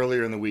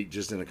earlier in the week,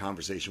 just in a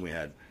conversation we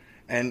had.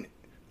 And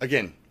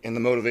again, in the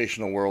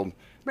motivational world,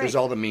 there's Right.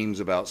 all the memes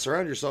about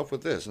surround yourself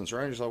with this and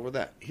surround yourself with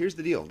that. Here's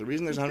the deal. The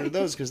reason there's 100 of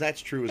those is because that's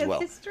true as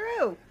well. It's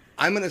true.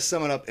 I'm going to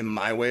sum it up in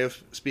my way of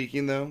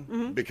speaking, though,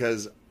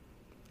 because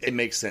it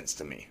makes sense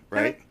to me,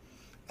 right?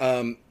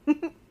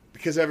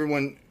 Because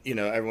everyone's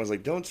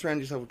like, don't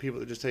surround yourself with people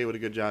that just tell you what a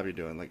good job you're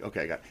doing. Like,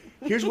 okay, I got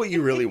it. Here's what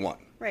you really want.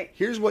 Right.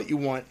 Here's what you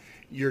want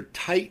your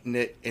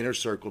tight-knit inner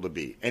circle to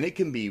be. And it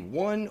can be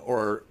 1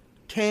 or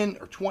 10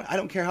 or 20. I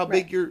don't care how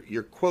big Right.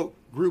 your quote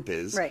group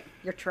is. Right.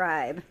 Your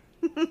tribe.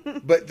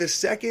 But the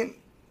second,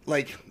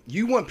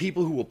 you want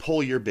people who will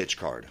pull your bitch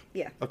card.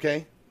 Yeah.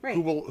 Okay? Right.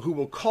 Who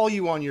will call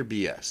you on your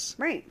BS.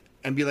 Right.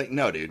 And be like,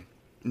 no, dude.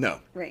 No.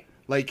 Right.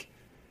 Like,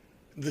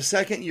 the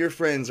second your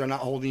friends are not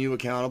holding you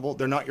accountable,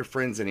 they're not your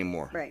friends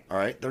anymore. Right. All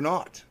right? They're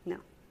not. No.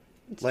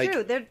 It's Like-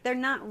 true. They're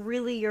not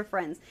really your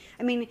friends.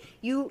 I mean,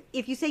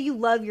 if you say you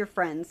love your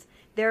friends,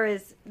 there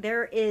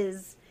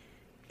is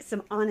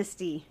some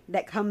honesty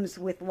that comes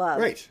with love.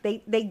 Right.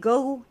 They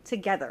go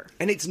together.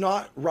 And it's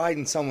not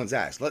riding someone's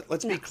ass.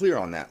 Let's be No. clear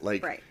on that.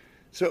 Like, Right.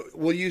 So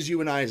we'll use you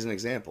and I as an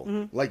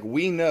example. Like,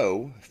 we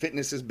know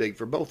fitness is big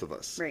for both of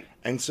us. Right.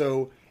 And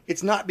so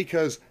it's not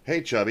because,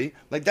 hey, chubby,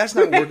 like that's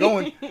not where we're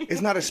going.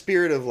 It's not a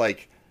spirit of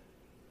like,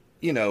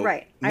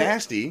 Right.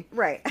 nasty.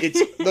 Right.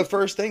 It's the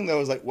first thing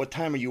though is like, what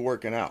time are you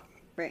working out?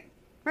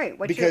 Right.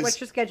 What's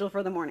your schedule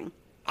for the morning?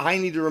 I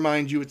need to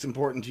remind you it's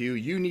important to you.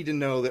 You need to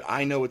know that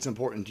I know it's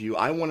important to you.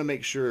 I want to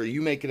make sure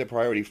you make it a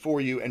priority for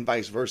you and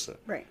vice versa.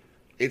 Right.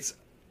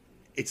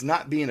 It's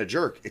not being a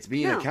jerk. It's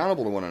being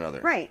accountable to one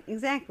another. Right,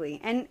 exactly.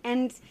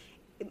 And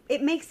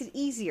it makes it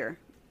easier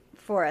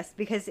for us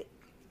because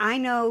I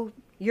know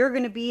you're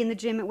going to be in the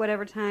gym at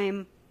whatever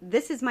time.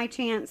 This is my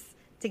chance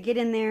to get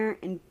in there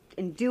and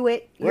do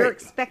it. You're Right.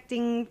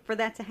 expecting for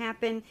that to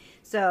happen.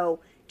 So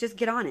just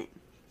get on it.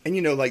 And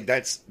like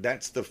that's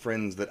the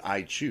friends that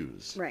I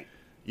choose. Right.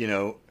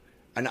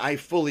 And I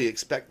fully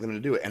expect them to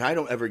do it. And I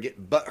don't ever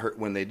get butthurt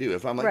when they do.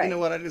 If I'm like, Right. you know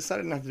what, I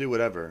decided not to do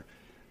whatever.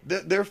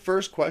 Their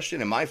first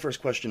question and my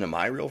first question to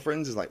my real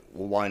friends is like,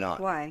 well, why not?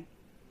 Why?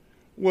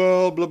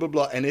 Well, blah, blah,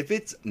 blah. And if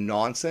it's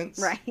nonsense,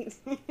 Right.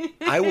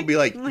 I will be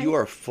like, you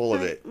are full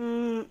of it.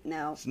 No.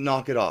 Just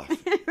knock it off.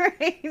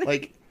 Right.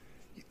 Like,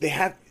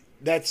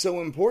 that's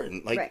so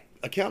important. Like, Right.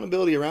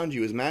 accountability around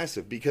you is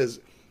massive because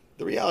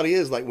the reality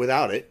is, like,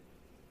 without it,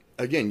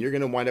 again, you're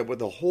going to wind up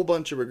with a whole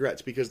bunch of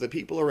regrets because the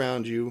people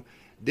around you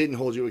didn't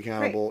hold you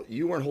accountable. Right.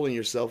 You weren't holding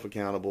yourself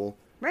accountable.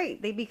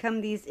 Right. They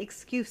become these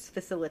excuse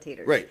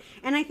facilitators. Right.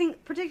 And I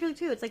think particularly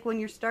too, it's like when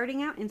you're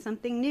starting out in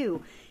something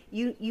new,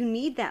 you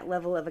need that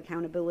level of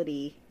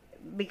accountability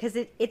because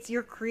it's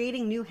you're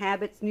creating new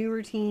habits, new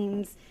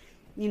routines,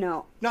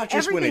 Not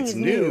just when everything it's is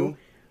new,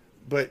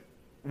 but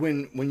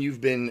when you've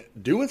been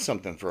doing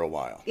something for a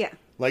while. Yeah.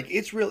 Like,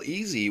 it's real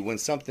easy when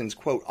something's,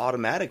 quote,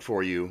 automatic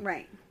for you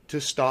Right. to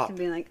stop To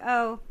be like,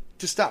 oh,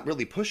 to stop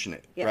really pushing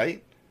it, Yeah.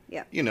 right?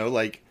 yeah.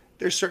 Like,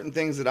 there's certain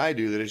things that I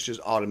do that it's just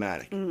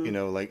automatic.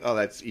 Mm-hmm. Like, oh,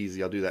 that's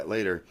easy, I'll do that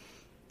later.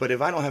 But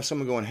if I don't have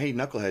someone going, hey,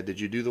 knucklehead, did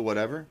you do the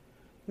whatever?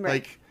 Right.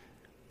 Like,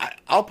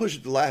 I'll push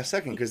it the last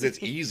second because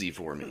it's easy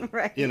for me.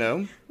 Right.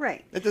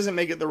 Right. That doesn't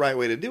make it the right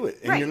way to do it.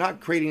 And Right. you're not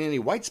creating any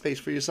white space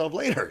for yourself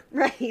later.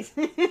 Right.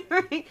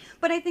 Right.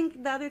 But I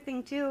think the other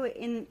thing too,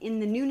 in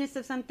the newness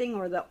of something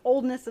or the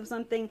oldness of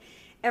something,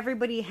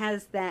 everybody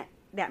has that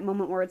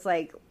moment where it's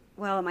like,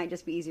 well, it might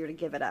just be easier to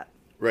give it up.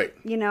 Right.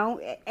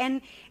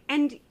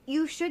 And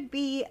you should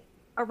be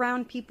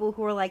around people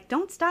who are like,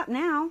 don't stop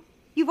now.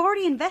 You've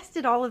already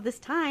invested all of this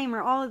time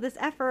or all of this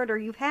effort, or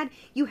you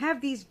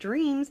have these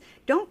dreams.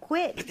 Don't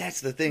quit. But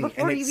that's the thing.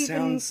 Before And it you've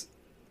sounds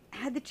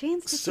even had the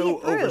chance to see so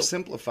it through.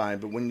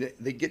 oversimplified. But when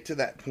they get to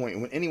that point,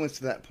 when anyone's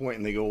to that point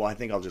and they go, well, I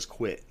think I'll just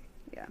quit.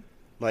 Yeah.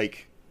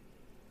 Like,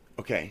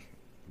 okay,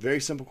 very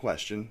simple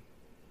question.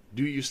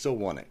 Do you still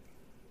want it?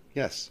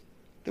 Yes.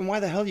 Then why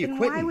the hell are you Then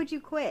quitting? why would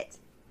you quit?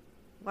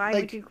 Why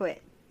Like, would you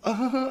quit?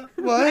 What?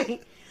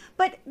 Right.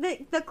 But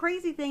the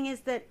crazy thing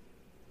is that,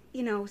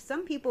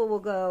 some people will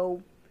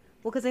go,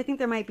 well, because I think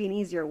there might be an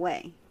easier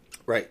way.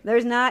 Right.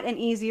 There's not an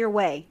easier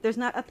way. There's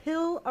not a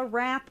pill, a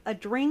wrap, a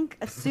drink,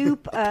 a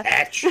soup,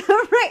 Patch.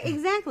 Right,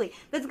 exactly.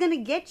 That's going to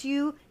get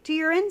you to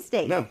your end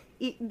state. No.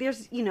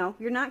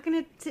 You're not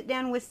going to sit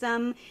down with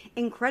some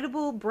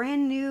incredible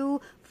brand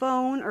new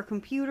phone or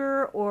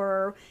computer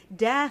or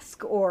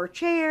desk or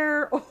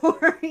chair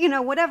or,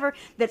 whatever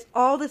that's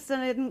all of a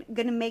sudden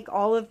going to make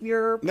all of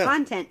your No.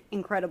 content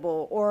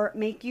incredible or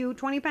make you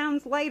 20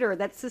 pounds lighter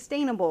that's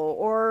sustainable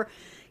or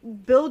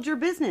build your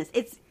business.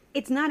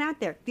 It's not out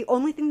there. The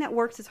only thing that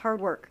works is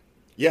hard work.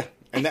 Yeah.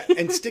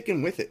 And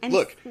sticking with it. And-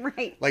 Look,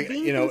 right, like,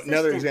 being another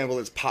consistent. example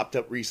that's popped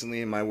up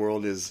recently in my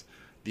world is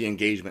the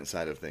engagement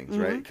side of things,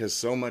 Mm-hmm. right? Because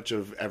so much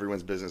of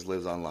everyone's business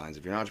lives online.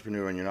 If you're an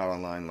entrepreneur and you're not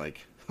online, like,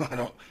 I don't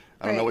know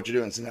Right. what you're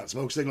doing, sending out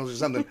smoke signals or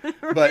something.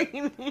 But,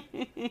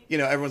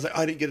 everyone's like,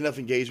 oh, I didn't get enough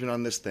engagement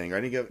on this thing. Or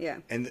I didn't get, Yeah.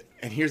 And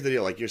here's the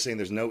deal. Like, you're saying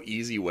there's no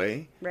easy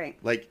way. Right.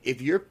 Like,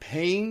 if you're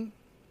paying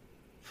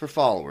for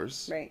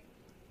followers, Right.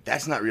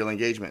 that's not real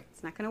engagement.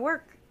 It's not going to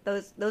work.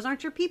 Those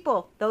aren't your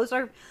people. Those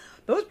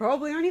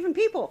probably aren't even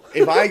people.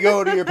 If I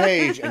go to your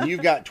page and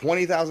you've got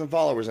 20,000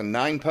 followers and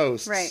 9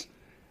 posts, Right.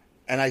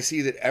 and I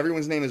see that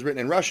everyone's name is written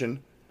in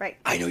Russian, Right.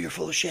 I know you're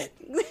full of shit.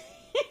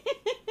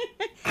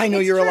 I know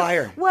It's you're true. a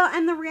liar. Well,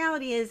 and the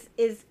reality is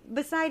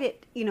beside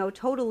it,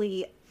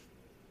 totally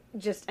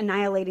just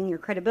annihilating your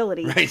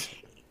credibility. Right.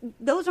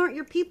 Those aren't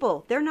your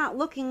people. They're not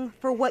looking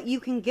for what you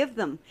can give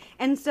them.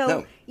 And so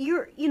No.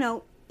 you're,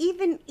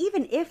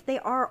 even if they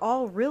are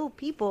all real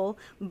people,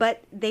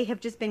 but they have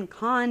just been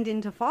conned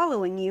into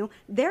following you,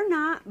 they're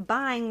not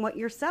buying what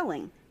you're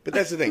selling. But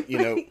that's the thing,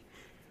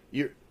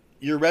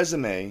 your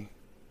resume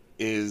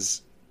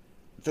is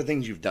the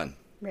things you've done.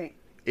 Right.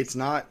 It's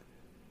not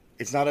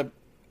a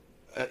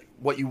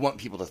what you want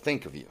people to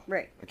think of you.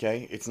 Right.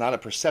 Okay? It's not a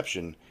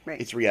perception. Right.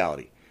 It's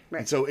reality. Right.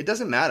 And so it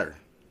doesn't matter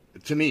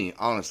to me,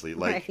 honestly.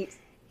 Like, Right.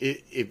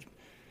 if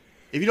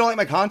you don't like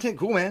my content,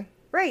 cool, man.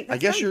 Right. I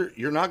that's guess fine.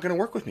 you're not going to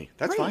work with me.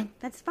 That's Right, fine.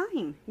 That's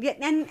fine. Yeah,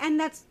 and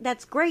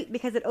that's great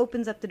because it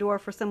opens up the door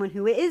for someone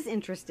who is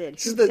interested,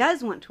 This who is the-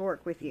 does want to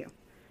work with you.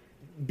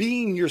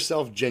 Being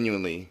yourself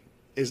genuinely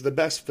is the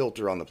best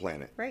filter on the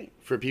planet. Right.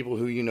 For people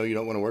who you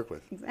don't want to work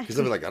with. Exactly. Because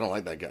they'll be like, I don't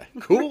like that guy.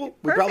 Cool.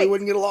 We probably Perfect.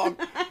 wouldn't get along.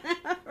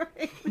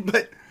 Right.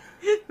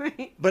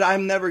 Right. But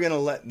I'm never going to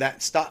let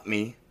that stop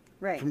me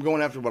Right. from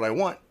going after what I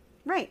want.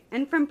 Right.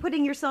 And from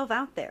putting yourself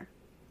out there.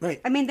 Right.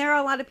 I mean, there are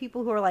a lot of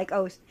people who are like,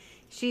 oh,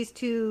 she's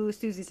too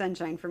Susie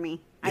Sunshine for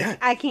me. Yeah.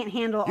 I can't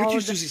handle You're all too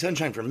of the... Susie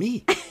Sunshine for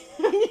me.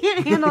 I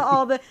can't handle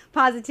all the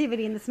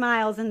positivity and the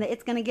smiles and the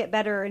it's going to get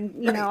better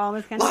and, you know, all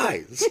this kind of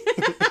Lies.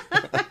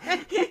 stuff.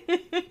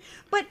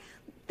 But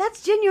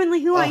that's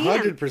genuinely who I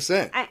am.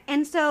 100%.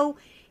 And so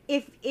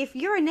if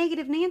you're a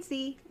negative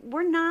Nancy,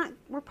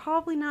 we're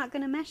probably not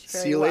going to mesh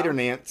very See you well. later,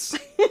 Nance.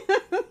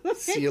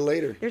 See you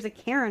later. There's a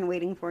Karen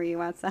waiting for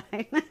you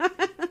outside.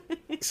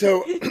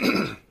 So,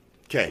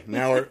 okay,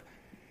 now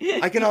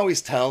I can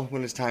always tell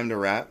when it's time to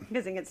wrap.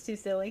 Because it gets too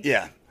silly.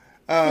 Yeah.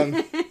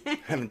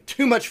 Having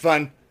too much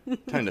fun.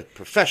 Time to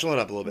professional it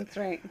up a little bit. That's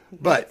right.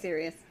 But- Get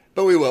serious.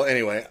 But we will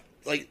anyway.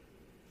 Like,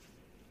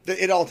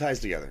 it all ties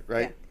together,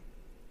 right? Yeah.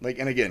 Like,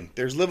 and again,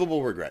 there's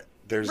livable regret.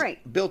 There's Right.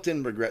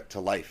 built-in regret to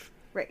life.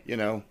 Right. You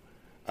know?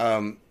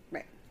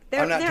 Right.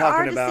 There I'm not are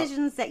talking about-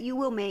 decisions that you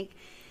will make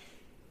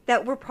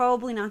that were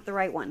probably not the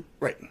right one.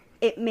 Right.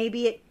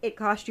 Maybe it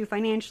cost you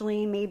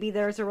financially. Maybe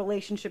there's a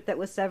relationship that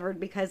was severed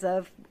because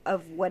of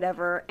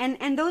whatever.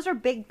 And those are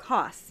big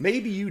costs.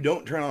 Maybe you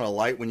don't turn on a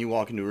light when you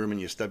walk into a room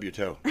and you stub your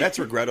toe. That's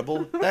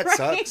regrettable. That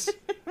sucks.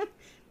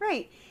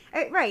 Right.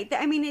 Right.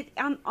 I mean,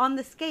 on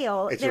the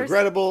scale, It's there's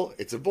regrettable.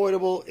 It's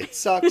avoidable. It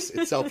sucks.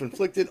 It's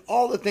self-inflicted.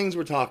 All the things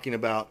we're talking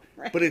about,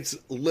 Right. but it's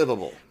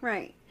livable.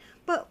 Right.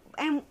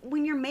 And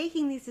when you're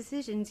making these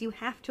decisions, you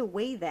have to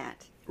weigh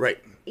that. Right.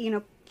 You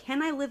know,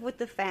 can I live with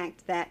the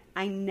fact that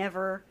I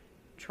never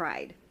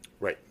tried?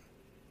 Right.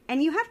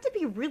 And you have to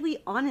be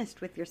really honest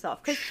with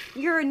yourself, because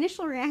your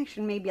initial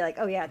reaction may be like,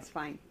 oh yeah, it's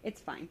fine.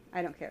 It's fine.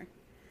 I don't care.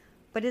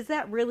 But is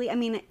that really, I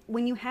mean,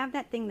 when you have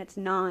that thing that's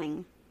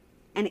gnawing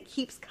and it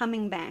keeps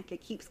coming back.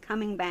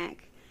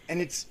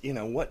 And it's, you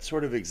know, what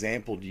sort of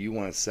example do you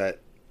want to set,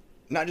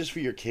 not just for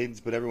your kids,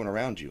 but everyone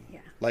around you?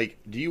 Yeah. Like,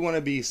 do you want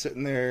to be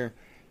sitting there,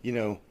 you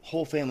know,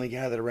 whole family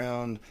gathered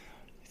around,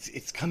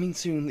 it's coming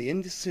soon, the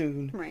end is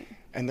soon. Right.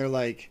 And they're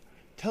like,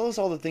 tell us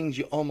all the things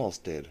you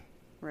almost did.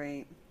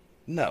 Right.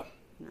 No.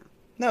 No.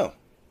 No.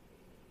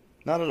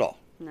 Not at all.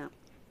 No.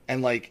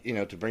 And like, you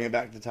know, to bring it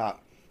back to the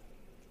top,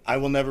 I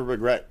will never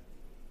regret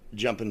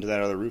jumping to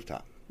that other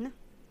rooftop. No.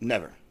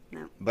 Never.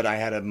 No. But I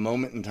had a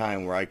moment in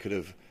time where I could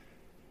have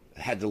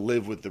had to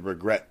live with the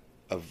regret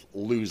of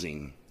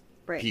losing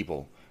Right.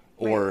 people,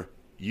 or Right.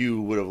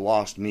 you would have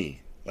lost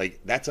me. Like,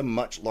 that's a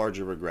much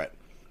larger regret.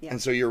 Yeah.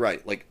 And so you're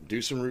right. Like,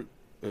 do some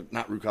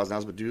not root cause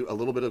analysis, but do a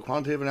little bit of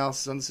quantitative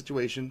analysis on the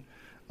situation,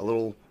 a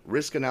little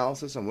risk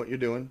analysis on what you're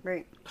doing,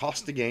 Right.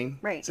 cost to gain.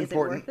 Right. It's Is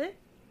important. it worth it?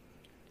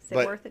 Is it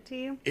But- worth it to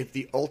you? If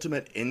the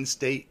ultimate end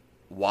state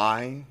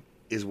why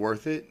is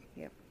worth it,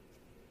 Yep.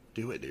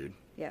 do it, dude.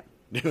 Yep.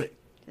 Do it.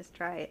 Just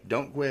try it.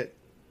 Don't quit.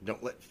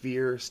 Don't let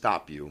fear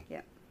stop you.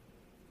 Yep.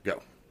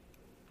 Go.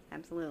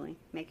 Absolutely.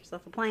 Make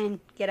yourself a plan.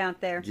 Get out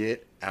there.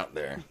 Get out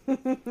there.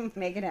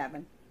 Make it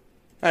happen.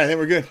 All right, I think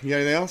we're good. You got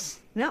anything else?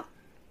 No.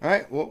 All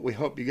right. Well, we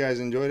hope you guys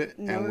enjoyed it,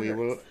 No and we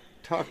will regrets.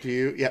 talk to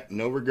you. Yep,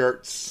 no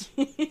regrets.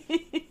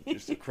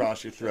 Just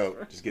across your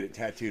throat. Just get it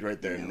tattooed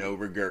right there. No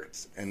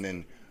regrets, and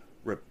then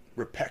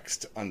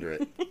repext under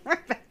it.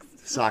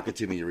 Sock it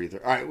to me, urethra.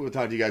 All right, we'll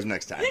talk to you guys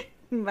next time.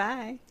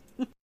 Bye.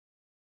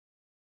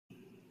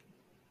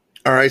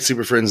 All right,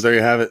 super friends, there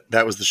you have it.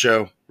 That was the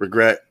show.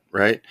 Regret,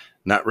 right?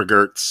 Not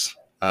regrets.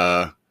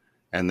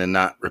 And then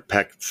not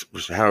repect.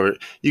 However,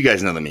 you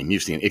guys know the meme.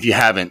 You've seen it. If you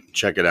haven't,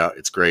 check it out.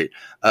 It's great.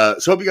 So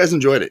hope you guys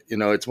enjoyed it. You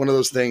know, it's one of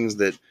those things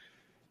that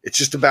it's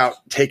just about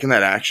taking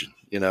that action.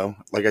 You know,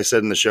 like I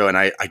said in the show, and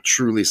I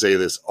truly say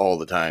this all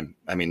the time.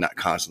 I mean, not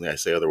constantly. I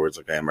say other words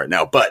like I am right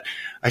now, but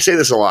I say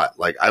this a lot.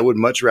 Like, I would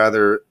much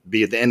rather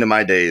be at the end of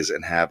my days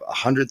and have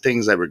 100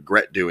 things I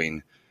regret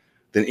doing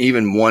than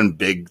even one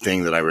big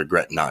thing that I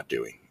regret not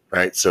doing.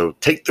 Right. So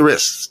take the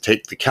risks,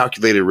 take the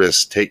calculated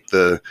risks,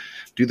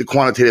 do the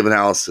quantitative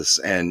analysis,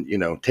 and, you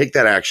know, take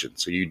that action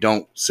so you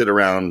don't sit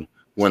around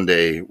one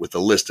day with a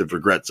list of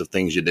regrets of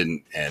things you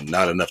didn't and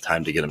not enough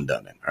time to get them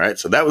done in. All right.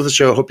 So that was the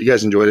show. Hope you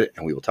guys enjoyed it,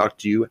 and we will talk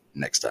to you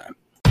next time.